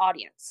 of the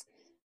audience,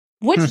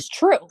 which is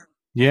true.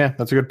 Yeah,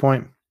 that's a good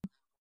point.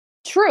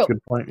 True.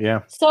 Good point.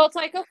 Yeah. So it's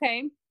like,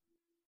 okay.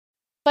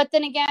 But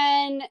then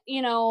again,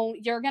 you know,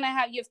 you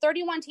have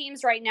 31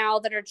 teams right now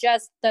that are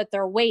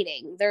they're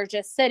waiting. They're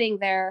just sitting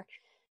there.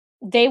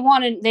 They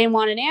want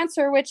an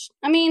answer, which,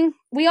 I mean,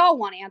 we all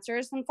want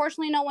answers.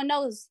 Unfortunately, no one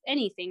knows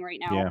anything right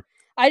now. Yeah.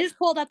 I just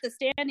pulled up the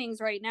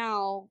standings right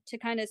now to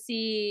kind of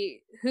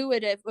see who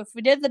would, if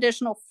we did the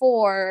additional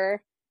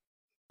 4,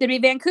 it'd be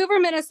Vancouver,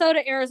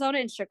 Minnesota, Arizona,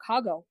 and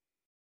Chicago.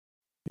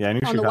 Yeah, I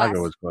knew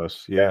Chicago was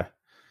close. Yeah.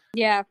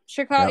 Yeah,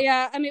 Chicago. Yep.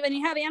 Yeah, I mean, when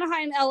you have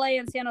Anaheim, LA,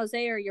 and San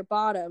Jose are your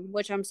bottom,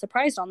 which I'm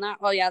surprised on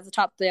that. Well, yeah,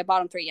 the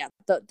bottom 3. Yeah,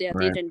 they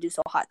didn't do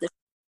so hot.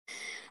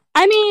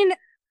 I mean,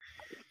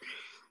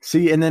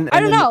 see, and then I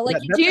don't know. Like,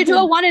 do you do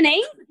a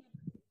 1-8?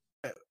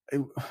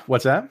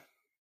 What's that?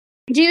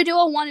 Do you do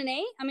a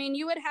 1-8? I mean,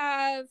 you would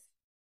have.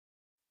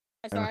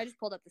 Sorry, I just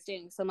pulled up the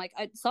standings. So I'm like,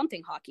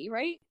 something hockey,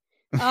 right?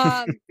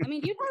 I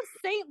mean, you'd have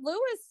St.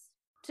 Louis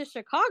to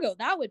Chicago.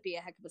 That would be a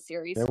heck of a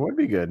series. That would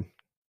be good.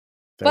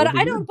 But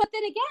I don't. But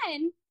then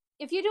again,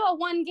 if you do a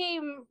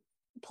 1-game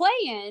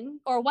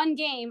play-in or 1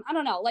 game, I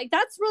don't know. Like,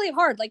 that's really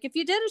hard. Like, if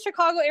you did a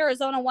Chicago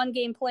Arizona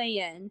 1-game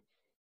play-in,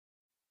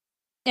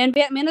 and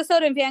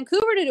Minnesota and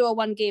Vancouver to do a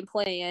 1-game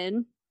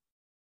play-in,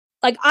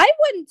 like, I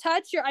wouldn't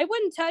touch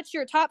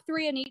your top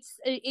 3 in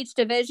each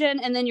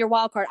division, and then your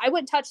wild card. I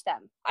wouldn't touch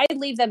them. I'd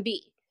leave them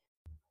be.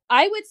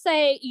 I would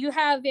say you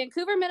have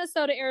Vancouver,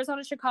 Minnesota,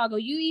 Arizona, Chicago.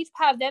 You each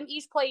have them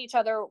each play each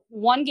other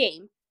 1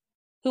 game.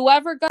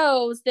 Whoever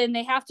goes, then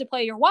they have to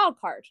play your wild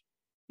card.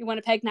 You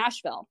Winnipeg,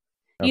 Nashville.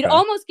 Okay.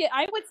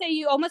 I would say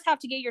you almost have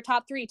to get your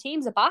top 3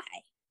 teams a bye.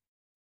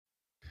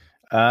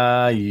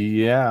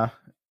 Yeah.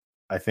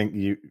 I think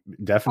you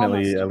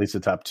definitely at least the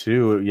top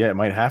 2. Yeah, it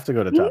might have to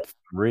go to top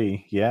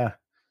 3. Yeah.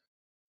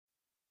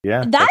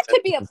 Yeah. That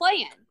could be a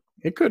play-in.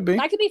 It could be.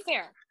 That could be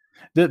fair.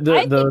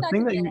 The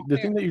thing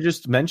that you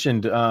just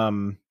mentioned, I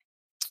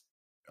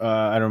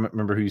don't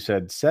remember who you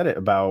said it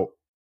about,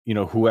 you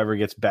know, whoever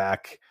gets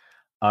back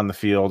on the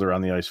field or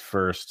on the ice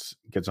first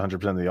gets 100%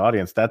 of the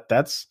audience.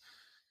 That's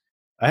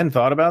I hadn't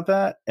thought about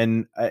that,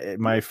 and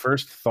my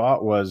first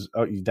thought was,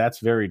 oh, that's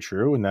very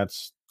true, and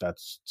that's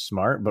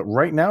smart. But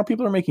right now,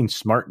 people are making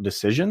smart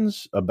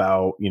decisions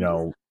about, you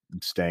know,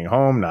 staying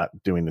home, not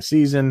doing the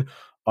season,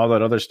 all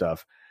that other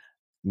stuff.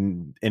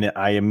 And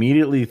I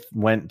immediately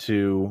went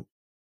to,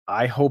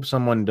 I hope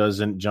someone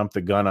doesn't jump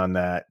the gun on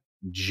that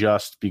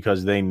just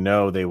because they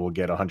know they will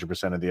get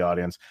 100% of the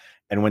audience,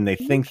 and when they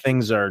think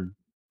things are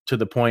to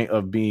the point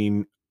of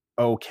being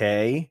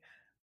okay,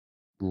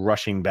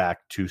 rushing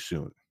back too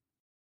soon.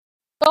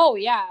 Oh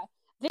yeah,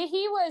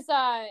 he was.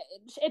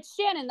 It's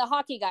Shannon, the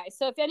hockey guy.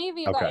 So if any of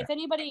you, if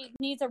anybody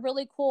needs a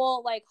really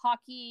cool like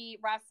hockey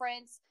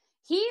reference,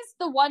 he's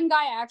the one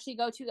guy I actually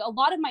go to a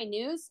lot of my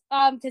news.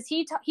 Because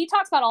he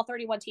talks about all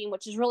 31 team,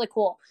 which is really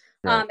cool.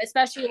 Right.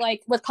 Especially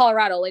like with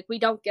Colorado, like we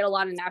don't get a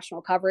lot of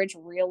national coverage.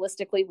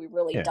 Realistically, we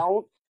really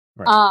don't.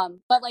 Right.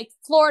 But like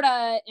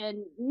Florida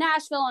and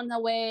Nashville on the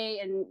way,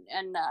 and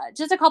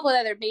just a couple of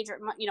other major,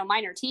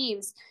 minor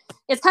teams.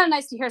 It's kind of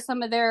nice to hear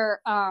some of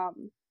their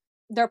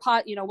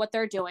what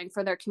they're doing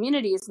for their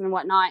communities and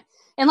whatnot.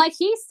 And like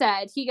he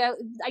said,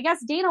 I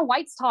guess Dana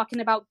White's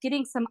talking about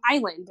getting some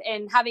island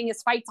and having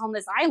his fights on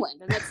this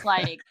island, and it's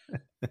like,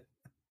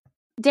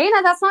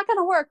 Dana, that's not going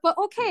to work. But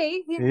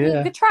okay, you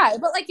could try.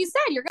 But like you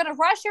said, you're going to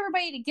rush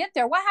everybody to get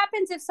there. What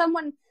happens if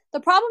someone? The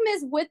problem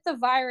is with the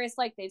virus,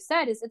 like they've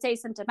said, is it's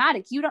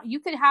asymptomatic. You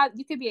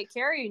could be a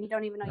carrier and you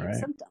don't even know you have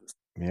symptoms.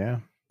 Yeah.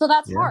 So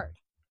that's hard.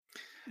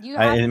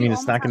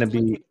 It's not going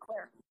to be.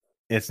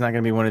 It's not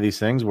going to be one of these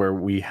things where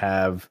we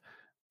have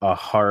a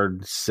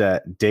hard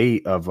set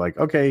date of like,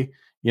 okay,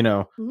 June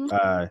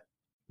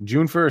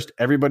 1st,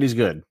 everybody's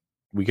good.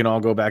 We can all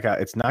go back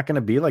out. It's not going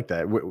to be like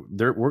that.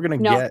 We're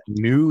going to get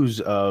news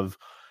of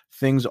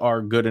things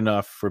are good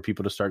enough for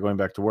people to start going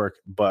back to work,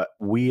 but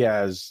we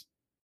as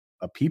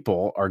a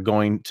people are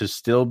going to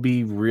still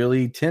be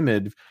really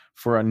timid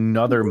for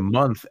another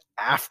month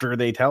after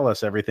they tell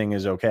us everything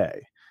is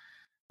okay.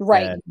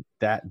 Right. And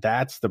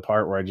that's the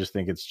part where I just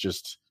think it's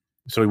just,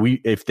 so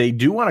if they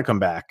do want to come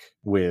back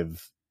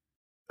with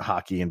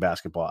hockey and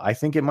basketball, I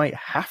think it might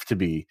have to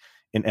be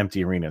in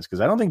empty arenas,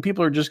 because I don't think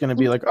people are just going to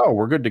be like, oh,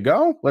 we're good to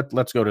go.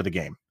 Let's go to the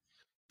game.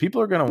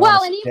 People are going to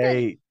want to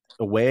stay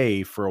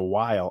away for a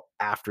while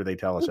after they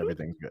tell us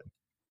everything's good.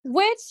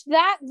 Which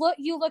that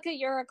you look at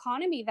your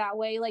economy that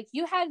way. Like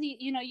you had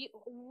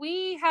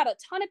we had a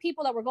ton of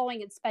people that were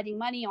going and spending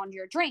money on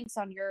your drinks,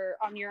 on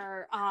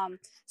your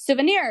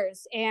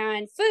souvenirs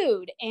and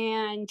food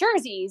and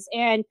jerseys,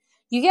 and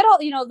you get all,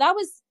 that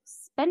was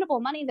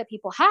spendable money that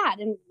people had,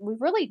 and we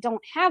really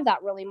don't have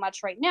that really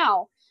much right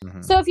now.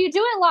 Mm-hmm. So if you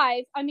do it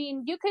live, I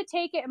mean, you could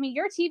take it. I mean,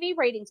 your TV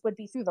ratings would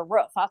be through the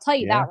roof. I'll tell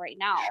you that right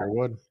now. Sure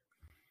would.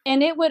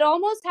 And it would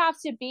almost have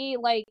to be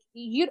like,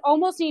 you'd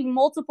almost need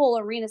multiple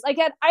arenas. Like,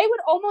 I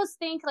would almost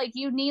think like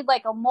you need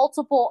like a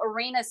multiple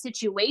arena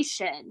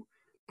situation.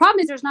 Problem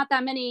is there's not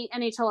that many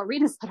NHL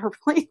arenas that are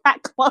really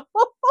that close.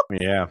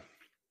 Yeah.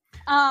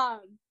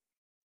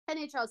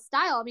 NHL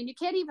style. I mean, you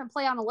can't even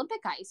play on Olympic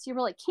ice. You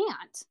really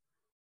can't.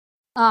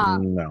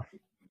 No.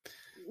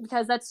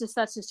 Because that's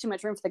just too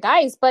much room for the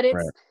guys. But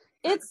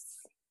it's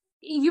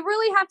you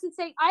really have to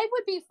say, I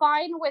would be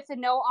fine with a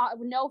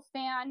no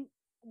fan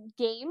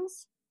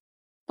games.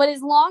 But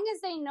as long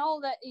as they know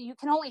that you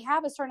can only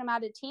have a certain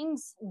amount of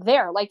teams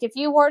there, like if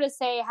you were to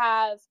say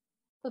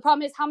the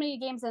problem is how many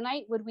games a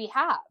night would we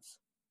have?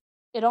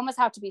 It'd almost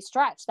have to be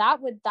stretched. That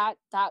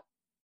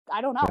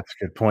I don't know. That's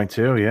a good point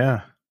too.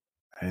 Yeah,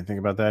 I didn't think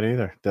about that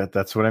either.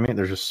 That's what I mean.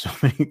 There's just so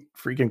many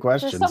freaking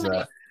questions. So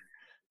many,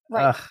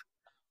 right.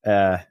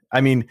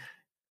 I mean,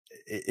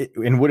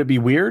 and would it be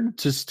weird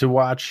just to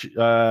watch,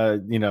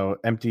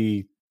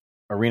 empty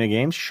arena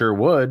games? Sure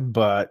would,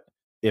 but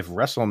if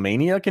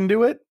WrestleMania can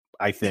do it,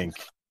 I think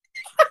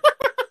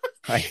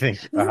a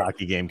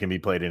hockey game can be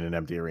played in an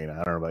empty arena.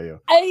 I don't know about you.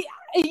 I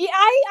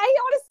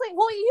honestly,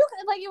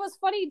 it was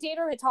funny.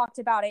 Dater had talked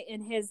about it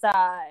in his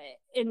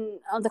in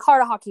the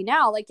Card of Hockey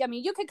Now. Like, I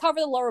mean, you could cover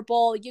the lower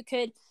bowl, you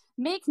could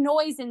make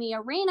noise in the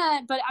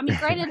arena, but I mean,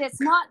 granted, it's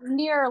not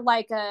near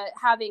like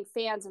having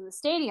fans in the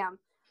stadium.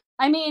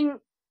 I mean,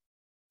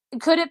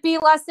 could it be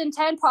less than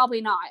 10?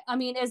 Probably not. I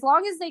mean, as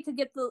long as they could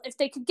get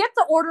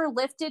the order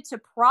lifted to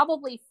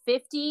probably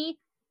 50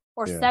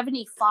 or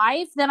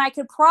 75, then I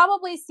could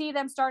probably see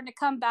them starting to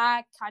come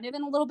back kind of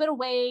in a little bit of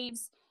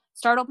waves,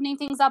 start opening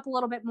things up a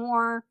little bit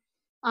more.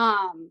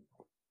 I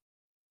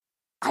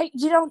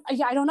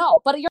don't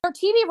know, but your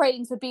TV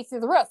ratings would be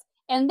through the roof.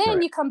 And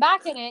then you come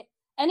back in it,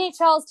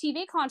 NHL's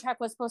TV contract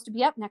was supposed to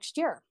be up next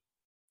year.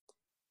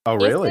 Oh,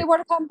 really? If they were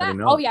to come back.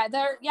 Oh, yeah.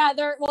 They're not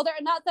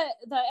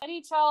the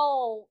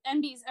NHL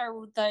NBs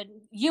or the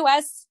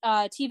US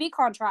TV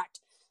contract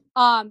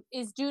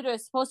is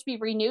supposed to be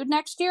renewed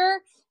next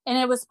year. And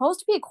it was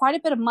supposed to be quite a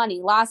bit of money.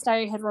 Last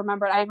I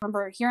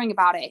remember hearing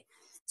about it.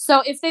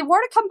 So if they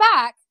were to come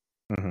back,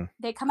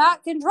 they come out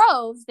in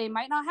droves. They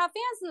might not have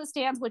fans in the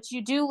stands, which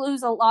you do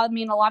lose a lot. I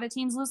mean, a lot of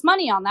teams lose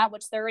money on that,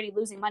 which they're already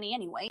losing money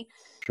anyway.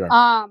 Sure.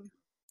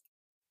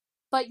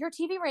 But your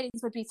TV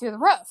ratings would be through the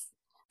roof.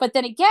 But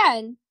then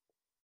again,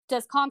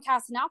 does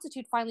Comcast and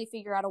Altitude finally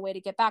figure out a way to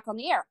get back on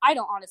the air? I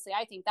don't honestly.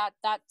 I think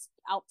that's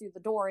out through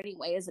the door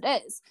anyway, as it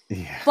is.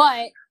 Yeah.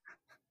 But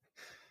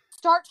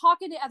start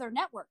talking to other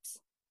networks.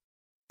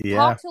 Yeah.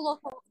 Talk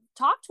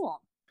to them.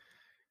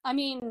 I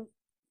mean,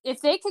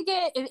 if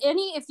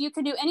you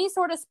can do any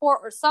sort of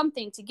sport or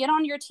something to get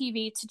on your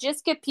TV to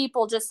just give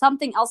people just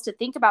something else to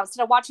think about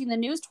instead of watching the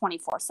news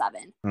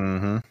 24/7.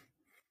 Mm-hmm.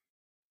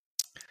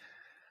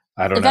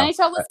 I don't know. If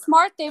NHL was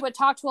smart, they would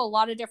talk to a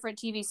lot of different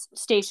TV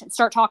stations.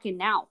 Start talking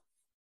now.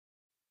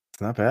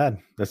 It's not bad.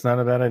 That's not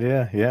a bad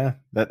idea. Yeah.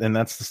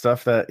 That's the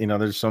stuff that,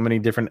 there's so many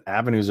different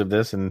avenues of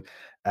this and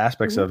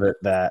aspects of it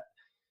that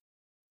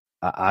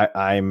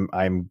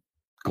I'm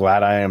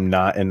glad I am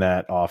not in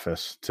that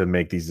office to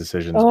make these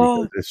decisions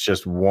because it's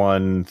just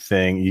one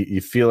thing. You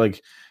feel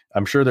like,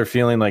 I'm sure they're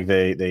feeling like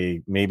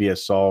they maybe have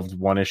solved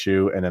one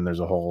issue and then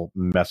there's a whole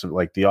mess of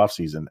like the off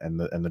season and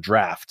the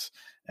draft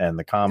and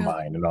the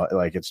combine and all,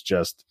 like, it's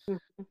just,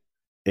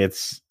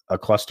 it's a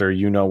cluster,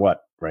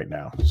 right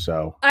now.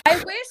 So I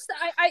wish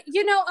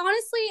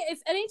honestly, if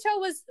NHL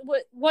was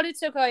what it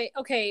took,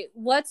 okay,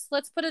 let's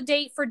put a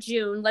date for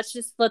June.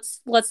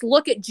 Let's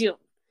look at June.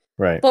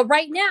 Right. But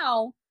right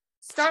now,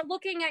 start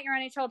looking at your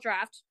NHL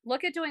draft.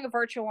 Look at doing a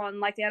virtual one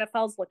like the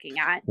NFL's looking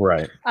at.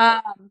 Right.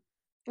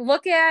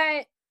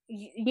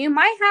 You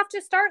might have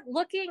to start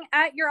looking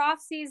at your off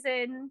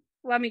season.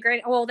 Well, I mean,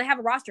 great. Well, they have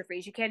a roster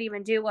freeze. You can't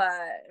even do a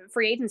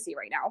free agency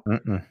right now.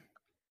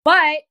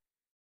 But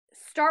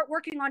start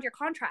working on your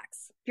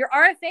contracts. Your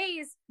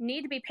RFAs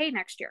need to be paid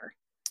next year.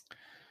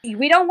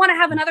 We don't want to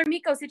have another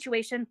Mikko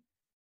situation.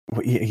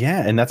 Well,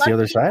 yeah, and that's the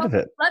other side of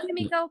it. Love you,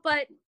 Mikko,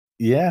 but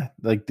yeah,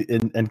 like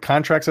and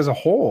contracts as a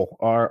whole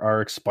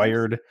are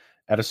expired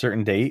at a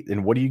certain date.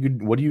 And what do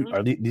you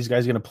are these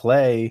guys going to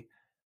play?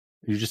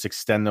 You just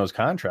extend those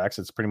contracts.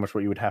 It's pretty much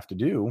what you would have to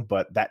do,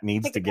 but that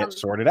needs to get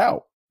sorted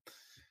out.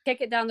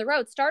 Kick it down the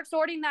road. Start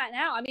sorting that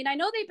now. I mean, I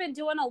know they've been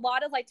doing a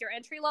lot of like their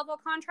entry level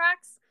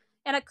contracts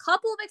and a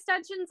couple of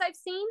extensions I've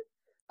seen.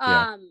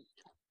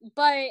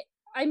 But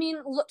I mean,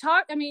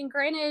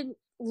 granted,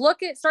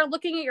 start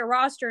looking at your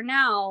roster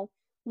now.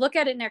 Look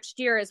at it next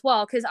year as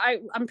well, because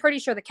I'm pretty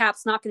sure the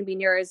cap's not going to be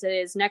near as it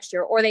is next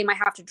year, or they might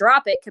have to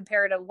drop it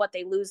compared to what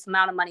they lose the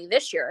amount of money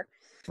this year.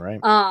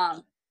 Right.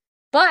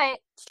 But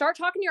start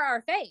talking to your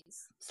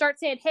RFAs. Start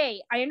saying,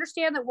 hey, I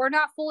understand that we're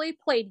not fully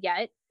played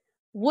yet.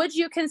 Would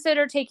you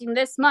consider taking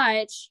this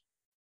much?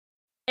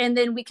 And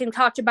then we can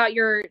talk about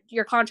your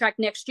contract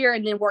next year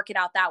and then work it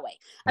out that way.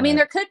 I mean,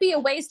 there could be a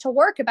ways to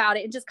work about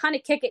it and just kind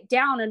of kick it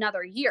down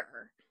another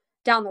year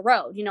down the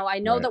road. You know, I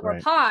know that we're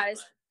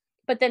paused,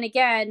 but then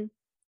again,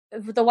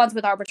 the ones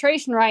with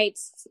arbitration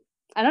rights,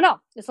 I don't know.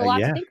 It's a lot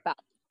to think about.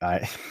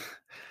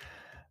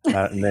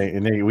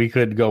 We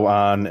could go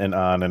on and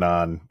on and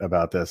on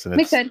about this,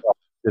 and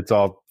it's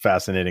all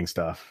fascinating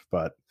stuff,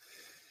 but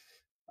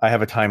I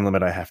have a time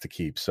limit I have to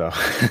keep. So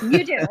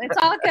you do. It's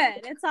all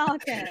good. It's all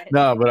good.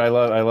 No, but I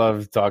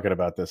love talking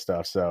about this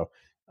stuff. So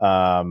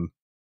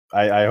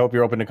I hope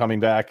you're open to coming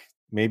back.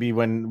 Maybe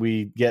when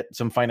we get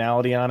some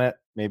finality on it,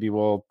 maybe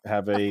we'll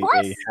have a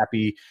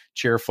happy,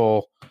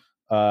 cheerful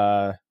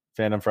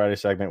Fandom Friday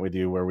segment with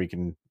you where we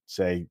can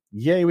say,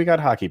 yay, we got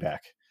hockey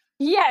back.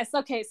 Yes.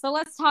 Okay. So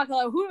let's talk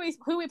about who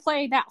we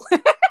play now.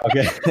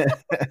 Okay.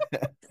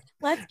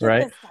 Let's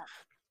get this done.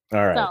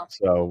 All right.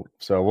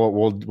 So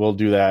we'll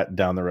do that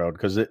down the road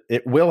because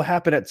it will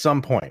happen at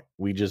some point.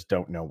 We just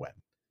don't know when.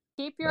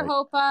 Keep your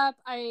hope up.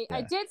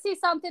 I did see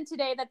something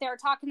today that they were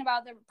talking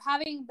about them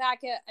having back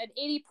an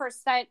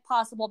 80%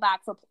 possible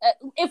back for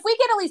if we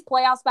get at least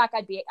playoffs back.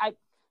 I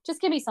just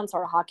give me some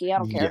sort of hockey. I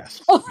don't care.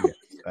 Yes.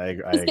 I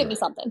agree. Just give me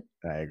something.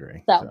 I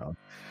agree. So.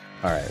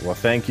 All right. Well,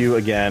 thank you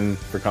again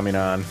for coming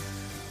on.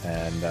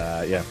 And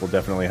we'll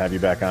definitely have you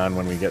back on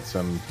when we get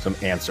some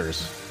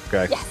answers.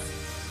 Okay.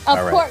 Yes.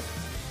 Of course.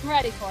 I'm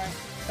ready for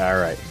it. All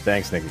right.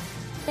 Thanks, Nikki.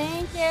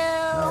 Thank you.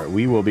 All right.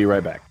 We will be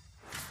right back.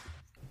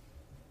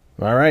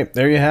 All right.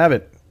 There you have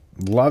it.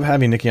 Love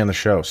having Nikki on the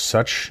show.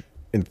 Such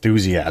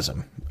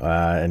enthusiasm.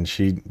 And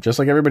she, just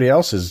like everybody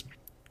else, is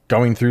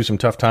going through some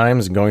tough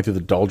times and going through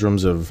the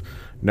doldrums of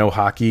no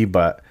hockey,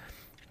 but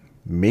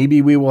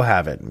maybe we will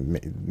have it.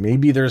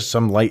 Maybe there's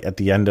some light at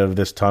the end of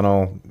this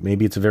tunnel.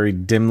 Maybe it's a very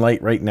dim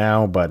light right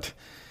now, but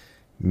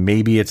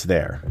maybe it's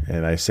there.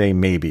 And I say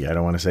maybe. I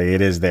don't want to say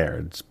it is there.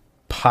 It's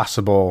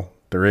possible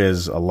there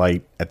is a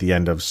light at the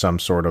end of some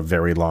sort of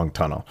very long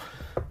tunnel.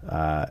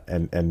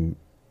 And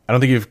I don't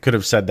think you could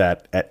have said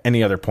that at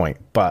any other point,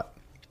 but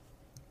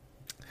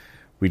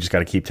we just got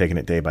to keep taking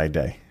it day by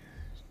day.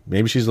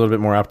 Maybe she's a little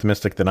bit more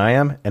optimistic than I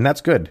am, and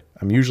that's good.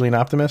 I'm usually an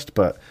optimist,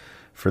 but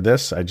for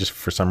this, I just,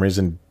 for some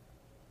reason,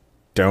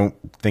 don't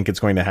think it's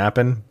going to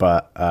happen,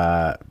 but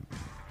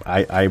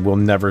I will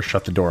never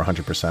shut the door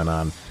 100%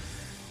 on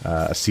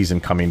a season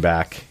coming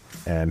back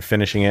and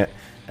finishing it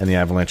and the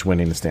Avalanche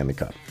winning the Stanley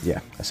Cup. Yeah,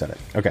 I said it.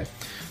 Okay,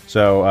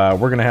 so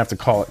we're going to have to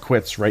call it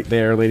quits right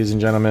there, ladies and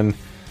gentlemen.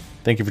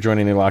 Thank you for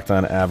joining the Locked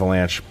On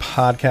Avalanche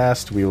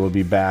podcast. We will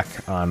be back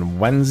on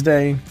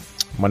Monday,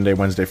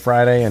 Wednesday,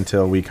 Friday,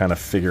 until we kind of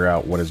figure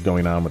out what is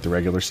going on with the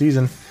regular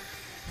season.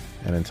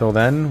 And until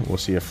then, we'll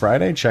see you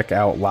Friday. Check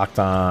out Locked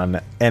On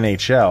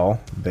NHL.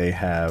 They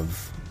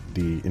have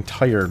the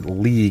entire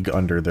league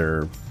under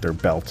their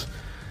belt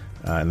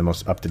and the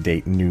most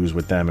up-to-date news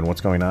with them and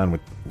what's going on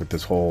with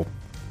this whole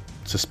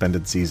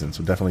suspended season.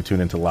 So definitely tune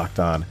into Locked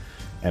On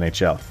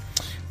NHL.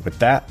 With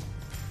that,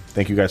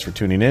 thank you guys for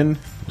tuning in.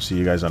 We'll see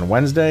you guys on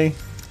Wednesday.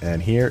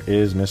 And here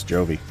is Miss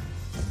Jovi.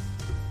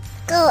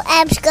 Go,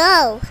 Abs,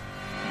 go.